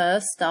I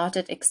first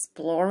started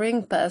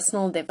exploring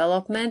personal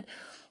development,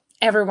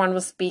 everyone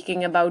was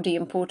speaking about the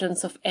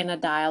importance of inner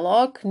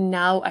dialogue.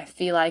 Now I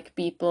feel like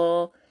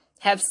people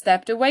have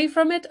stepped away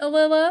from it a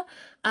little.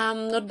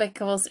 Not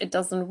because it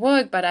doesn't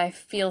work, but I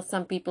feel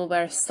some people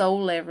were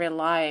solely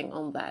relying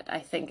on that. I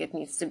think it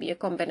needs to be a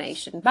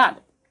combination.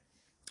 But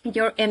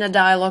your inner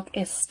dialogue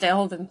is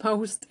still the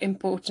most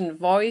important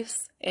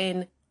voice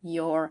in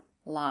your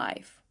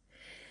life.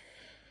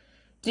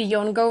 The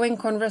ongoing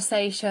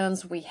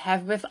conversations we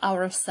have with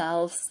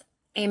ourselves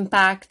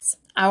impacts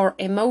our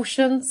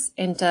emotions,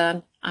 in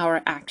turn,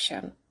 our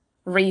action.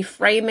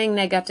 Reframing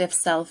negative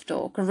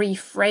self-talk,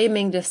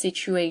 reframing the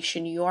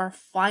situation you are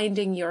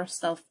finding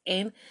yourself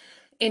in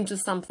into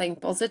something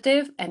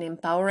positive and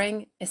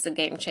empowering is a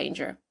game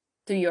changer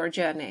to your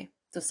journey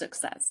to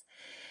success.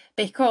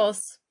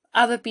 Because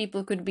other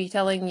people could be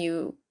telling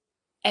you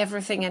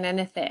everything and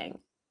anything,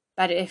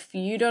 but if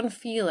you don't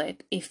feel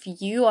it, if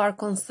you are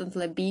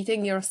constantly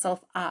beating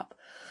yourself up,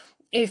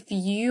 if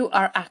you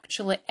are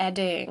actually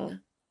adding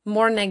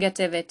more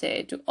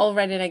negativity to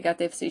already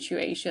negative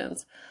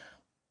situations,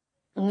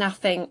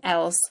 nothing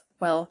else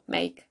will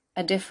make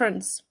a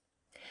difference.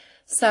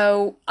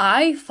 So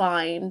I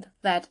find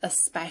that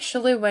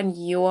especially when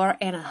you're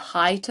in a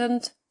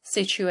heightened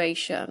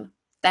situation,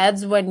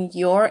 that's when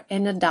your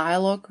inner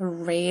dialogue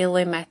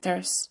really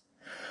matters.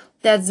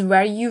 That's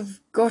where you've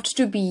got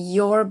to be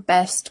your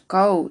best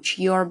coach,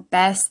 your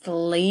best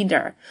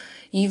leader.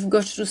 You've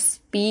got to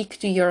speak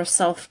to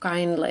yourself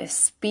kindly,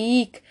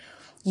 speak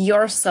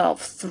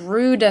yourself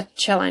through that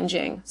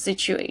challenging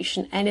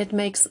situation, and it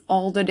makes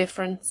all the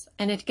difference.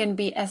 And it can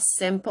be as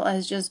simple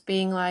as just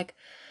being like,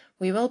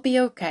 we will be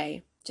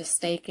okay.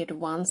 Just take it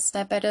one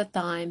step at a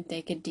time,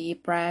 take a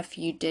deep breath,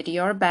 you did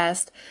your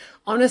best.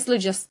 Honestly,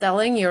 just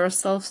telling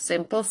yourself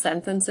simple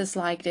sentences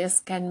like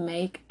this can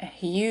make a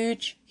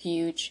huge,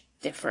 huge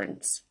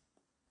difference.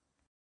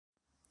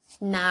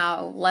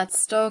 Now,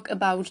 let's talk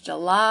about the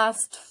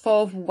last,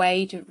 fourth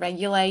way to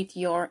regulate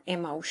your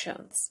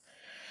emotions.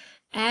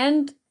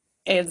 And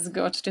it's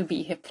got to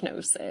be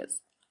hypnosis.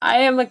 I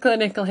am a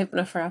clinical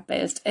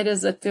hypnotherapist. It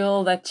is a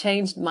tool that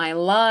changed my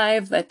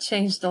life, that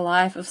changed the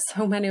life of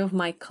so many of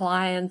my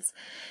clients.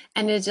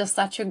 And it's just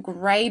such a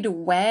great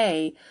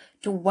way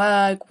to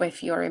work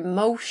with your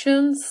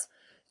emotions,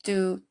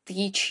 to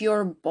teach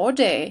your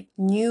body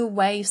new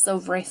ways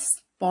of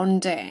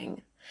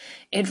responding.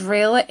 It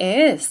really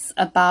is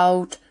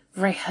about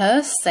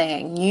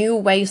rehearsing new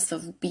ways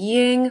of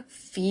being,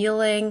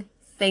 feeling,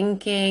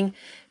 thinking,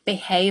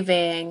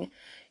 behaving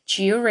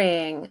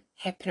during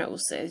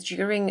hypnosis,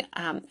 during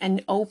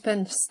an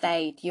open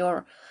state.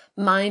 Your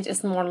mind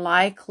is more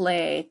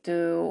likely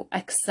to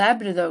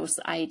accept those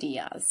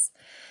ideas.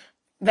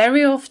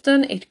 Very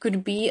often it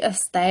could be a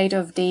state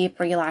of deep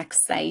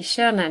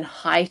relaxation and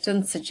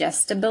heightened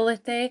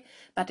suggestibility,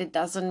 but it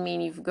doesn't mean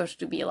you've got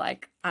to be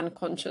like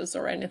unconscious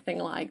or anything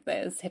like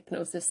this.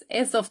 Hypnosis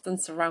is often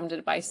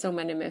surrounded by so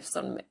many myths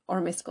or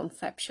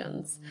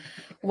misconceptions.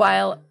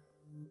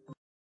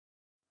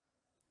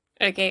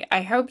 Okay,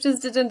 I hope this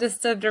didn't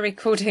disturb the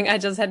recording. I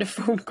just had a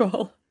phone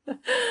call.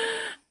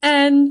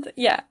 And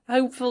yeah,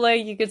 hopefully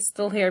you could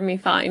still hear me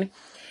fine.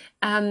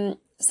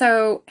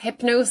 So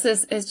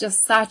hypnosis is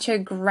just such a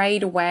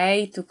great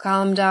way to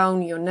calm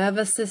down your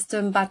nervous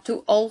system, but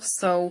to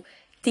also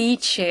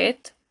teach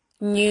it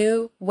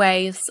new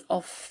ways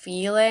of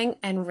feeling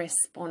and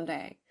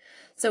responding.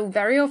 So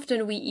very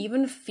often we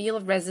even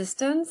feel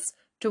resistance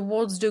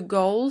towards the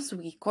goals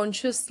we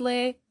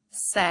consciously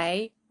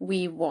say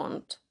we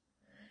want.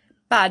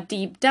 But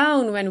deep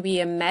down, when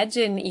we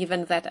imagine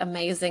even that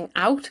amazing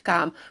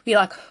outcome, we're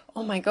like,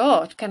 oh my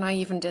God, can I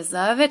even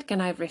deserve it? Can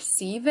I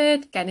receive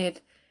it? Can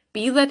it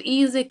be that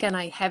easy? Can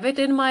I have it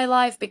in my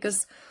life?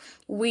 Because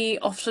we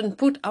often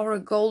put our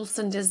goals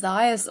and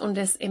desires on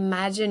this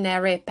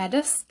imaginary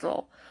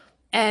pedestal.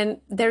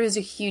 And there is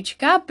a huge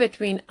gap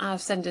between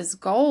us and this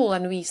goal,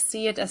 and we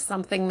see it as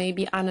something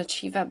maybe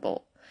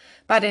unachievable.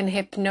 But in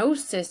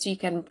hypnosis, you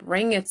can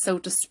bring it, so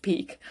to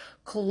speak,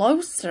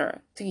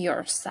 closer to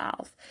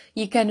yourself.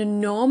 You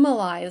can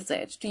normalize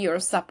it to your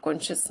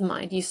subconscious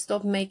mind. You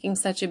stop making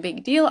such a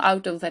big deal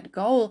out of that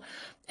goal,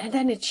 and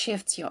then it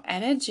shifts your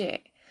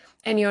energy.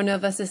 And your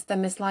nervous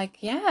system is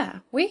like, yeah,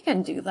 we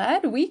can do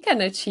that. We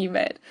can achieve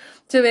it.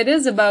 So it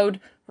is about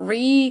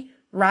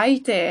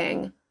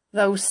rewriting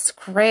those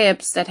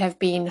scripts that have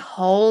been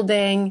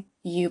holding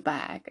you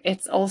back.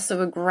 It's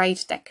also a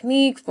great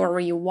technique for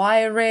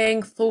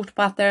rewiring thought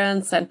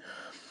patterns and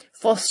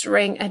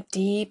fostering a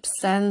deep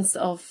sense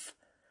of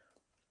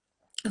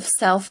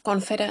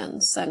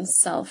self-confidence and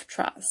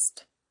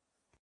self-trust.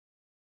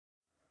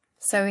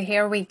 So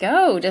here we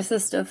go. This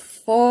is the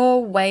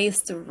 4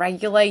 ways to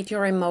regulate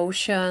your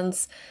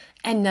emotions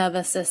and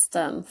nervous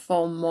system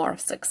for more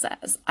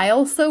success. I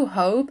also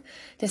hope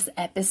this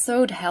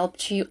episode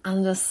helped you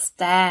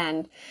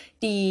understand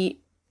the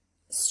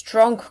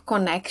strong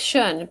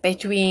connection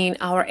between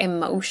our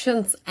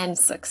emotions and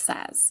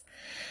success.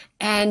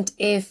 And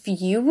if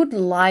you would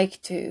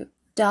like to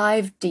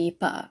dive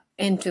deeper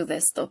into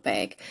this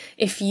topic,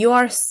 if you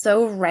are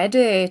so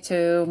ready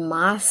to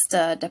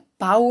master the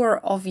power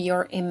of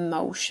your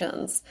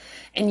emotions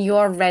and you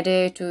are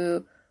ready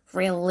to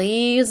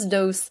release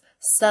those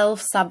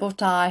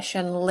self-sabotage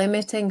and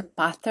limiting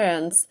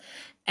patterns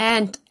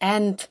and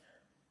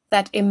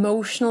that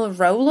emotional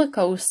roller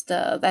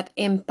coaster that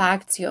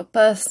impacts your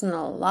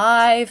personal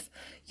life,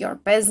 your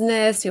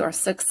business, your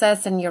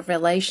success, and your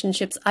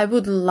relationships, I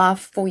would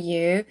love for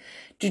you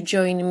to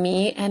join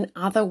me and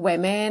other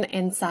women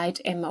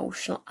inside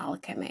Emotional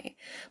Alchemy,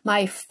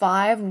 my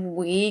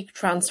 5-week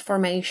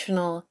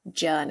transformational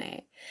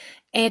journey.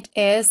 It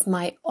is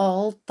my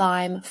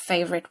all-time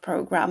favorite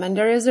program, and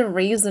there is a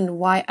reason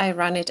why I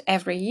run it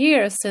every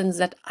year, since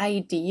that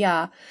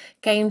idea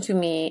came to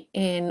me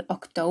in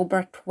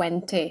October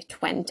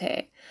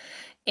 2020.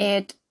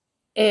 It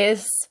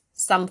is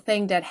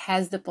something that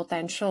has the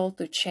potential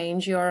to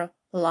change your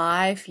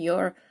life,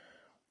 your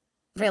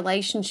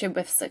relationship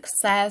with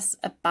success,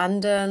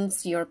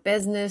 abundance, your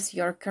business,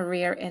 your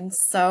career in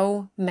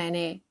so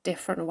many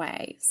different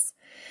ways.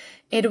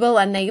 It will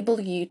enable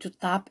you to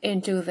tap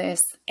into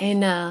this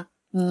inner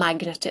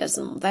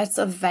magnetism that's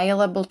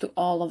available to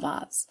all of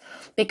us.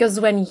 Because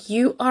when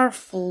you are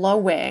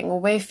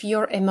flowing with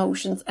your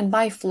emotions, and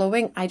by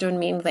flowing, I don't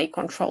mean they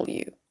control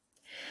you.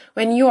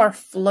 When you are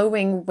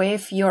flowing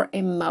with your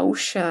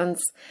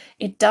emotions,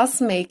 it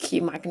does make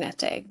you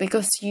magnetic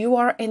because you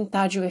are in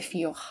touch with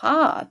your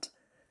heart.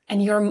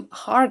 And your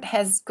heart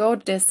has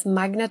got this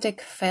magnetic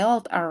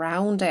field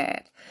around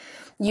it.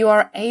 You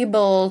are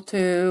able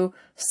to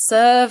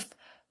serve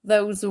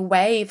those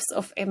waves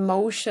of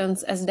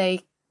emotions as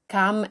they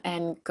come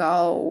and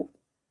go.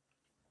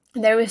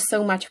 There is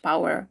so much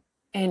power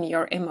in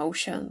your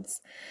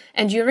emotions.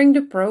 And during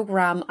the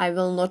program, I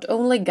will not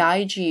only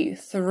guide you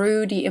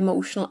through the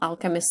Emotional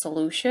Alchemy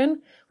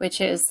solution,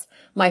 which is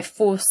my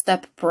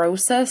 4-step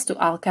process to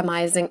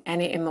alchemizing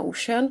any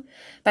emotion,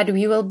 but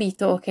we will be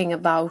talking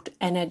about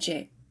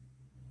energy.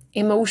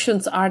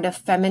 Emotions are the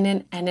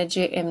feminine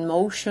energy in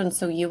motion,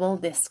 so you will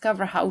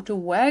discover how to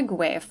work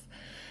with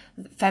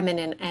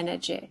feminine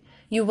energy.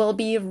 You will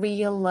be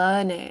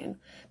relearning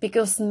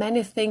because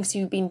many things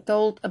you've been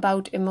told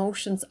about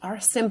emotions are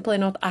simply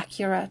not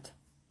accurate.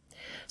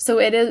 So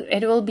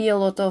it will be a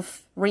lot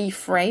of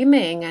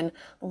reframing and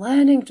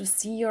learning to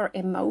see your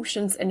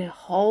emotions in a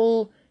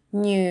whole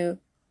new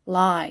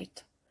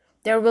light.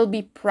 There will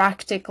be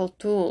practical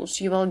tools.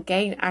 You will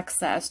gain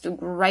access to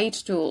great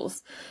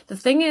tools. The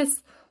thing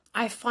is,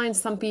 I find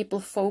some people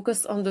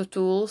focus on the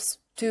tools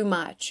too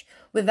much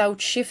without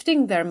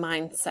shifting their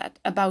mindset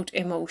about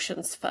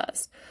emotions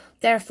first.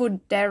 Therefore,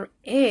 there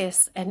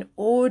is an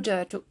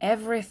order to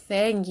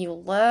everything you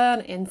learn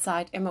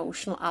inside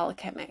Emotional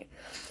Alchemy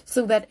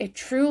so that it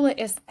truly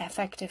is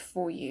effective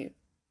for you.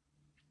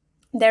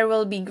 There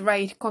will be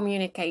great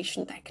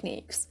communication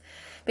techniques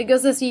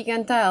because, as you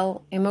can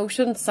tell,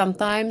 emotions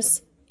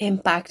sometimes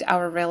impact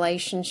our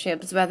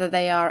relationships, whether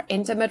they are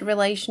intimate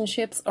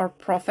relationships or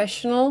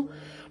professional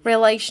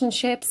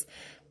relationships.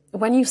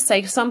 When you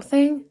say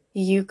something,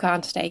 you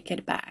can't take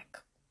it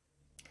back.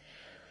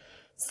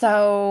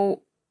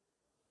 So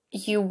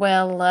you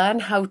will learn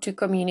how to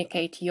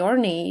communicate your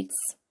needs,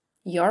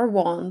 your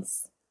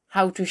wants,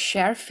 how to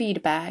share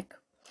feedback,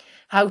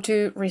 how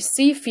to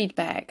receive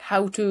feedback,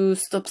 how to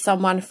stop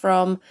someone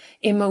from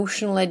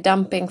emotionally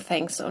dumping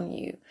things on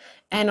you,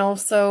 and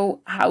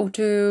also how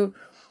to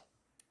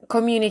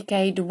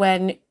communicate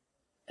when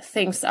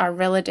things are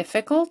really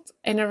difficult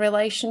in a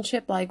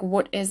relationship, like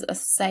what is a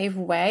safe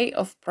way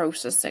of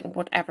processing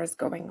whatever's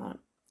going on.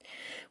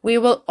 We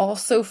will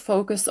also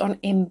focus on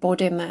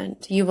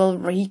embodiment. You will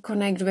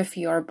reconnect with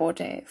your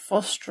body,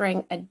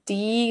 fostering a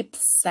deep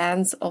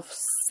sense of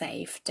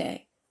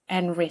safety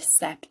and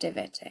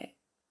receptivity.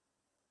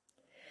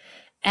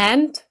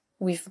 And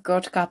we've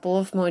got a couple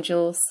of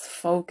modules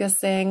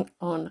focusing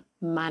on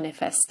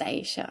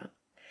manifestation.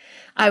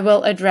 I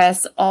will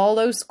address all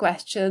those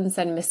questions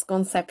and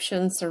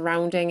misconceptions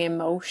surrounding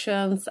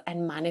emotions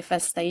and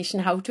manifestation,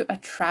 how to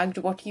attract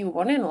what you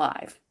want in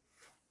life.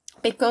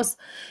 Because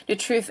the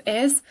truth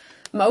is,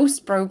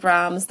 most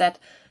programs that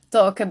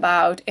talk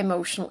about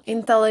emotional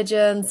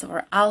intelligence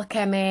or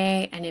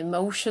alchemy and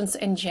emotions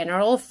in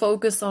general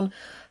focus on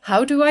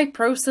how do I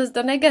process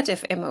the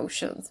negative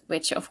emotions,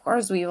 which of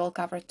course we will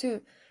cover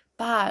too.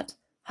 But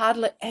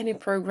hardly any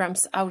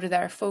programs out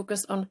there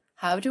focus on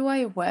how do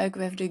I work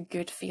with the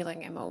good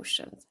feeling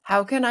emotions?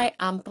 How can I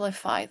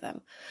amplify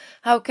them?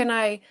 How can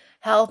I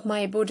help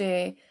my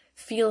body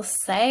feel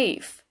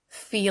safe,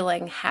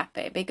 feeling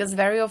happy? Because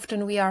very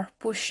often we are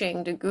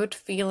pushing the good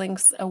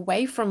feelings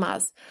away from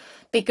us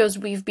because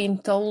we've been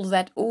told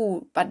that,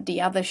 oh, but the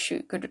other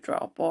shoe could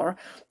drop, or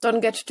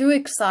don't get too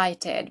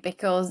excited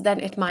because then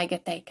it might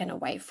get taken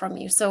away from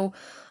you. So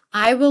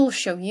I will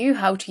show you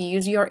how to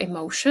use your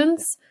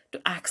emotions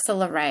to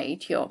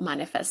accelerate your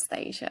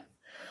manifestation.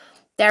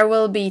 There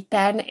will be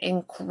 10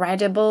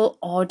 incredible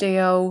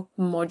audio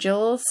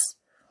modules,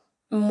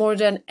 more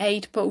than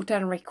 8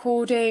 potent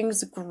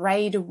recordings,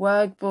 great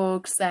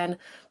workbooks, and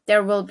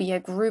there will be a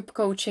group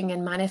coaching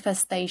and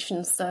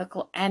manifestation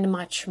circle and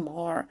much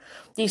more.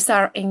 These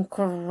are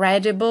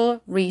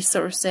incredible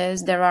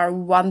resources. There are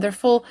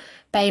wonderful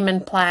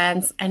payment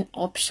plans and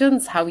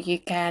options how you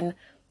can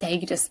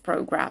take this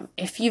program.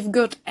 If you've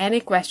got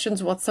any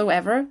questions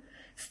whatsoever,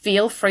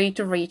 feel free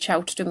to reach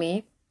out to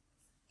me.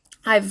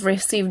 I've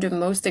received the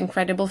most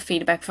incredible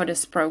feedback for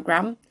this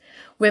program.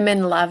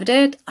 Women loved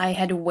it. I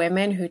had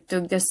women who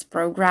took this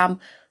program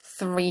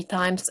 3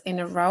 times in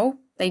a row.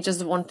 They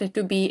just wanted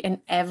to be in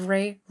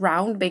every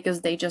round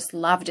because they just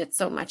loved it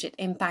so much. It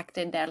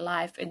impacted their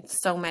life in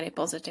so many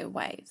positive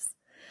ways.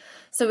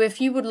 So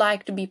if you would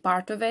like to be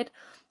part of it,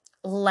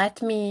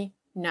 let me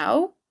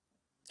know.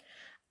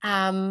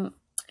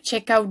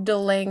 Check out the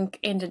link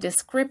in the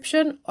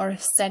description or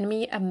send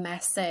me a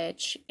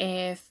message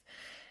if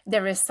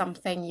there is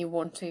something you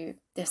want to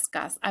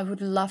discuss. I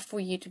would love for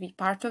you to be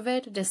part of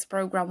it. This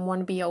program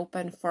won't be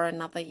open for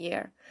another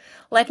year.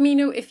 Let me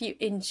know if you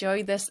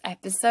enjoy this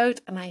episode,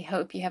 and I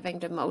hope you're having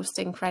the most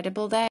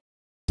incredible day.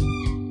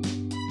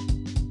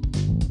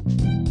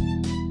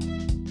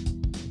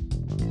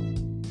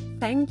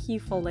 Thank you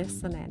for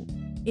listening.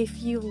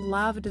 If you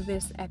loved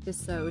this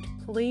episode,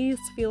 please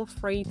feel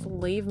free to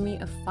leave me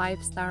a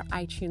 5-star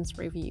iTunes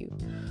review.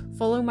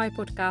 Follow my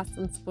podcast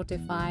on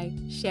Spotify,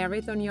 share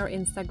it on your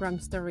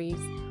Instagram stories,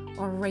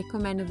 or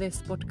recommend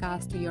this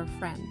podcast to your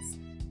friends.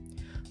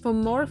 For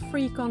more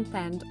free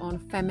content on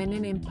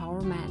feminine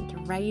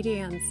empowerment,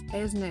 radiance,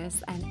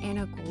 business, and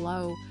inner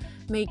glow,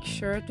 make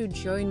sure to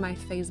join my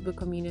Facebook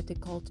community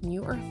called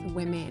New Earth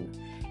Women.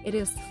 It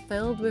is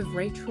filled with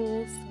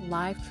rituals,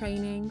 live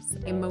trainings,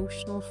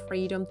 emotional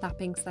freedom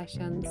tapping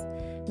sessions,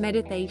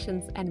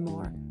 meditations, and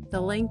more. The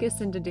link is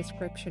in the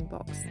description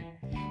box.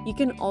 You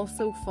can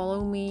also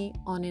follow me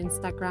on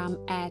Instagram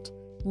at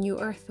New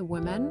Earth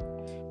Women.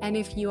 And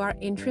if you are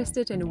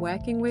interested in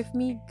working with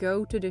me,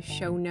 go to the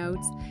show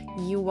notes.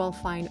 You will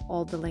find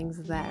all the links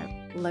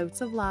there.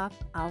 Loads of love.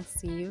 I'll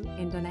see you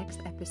in the next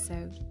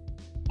episode.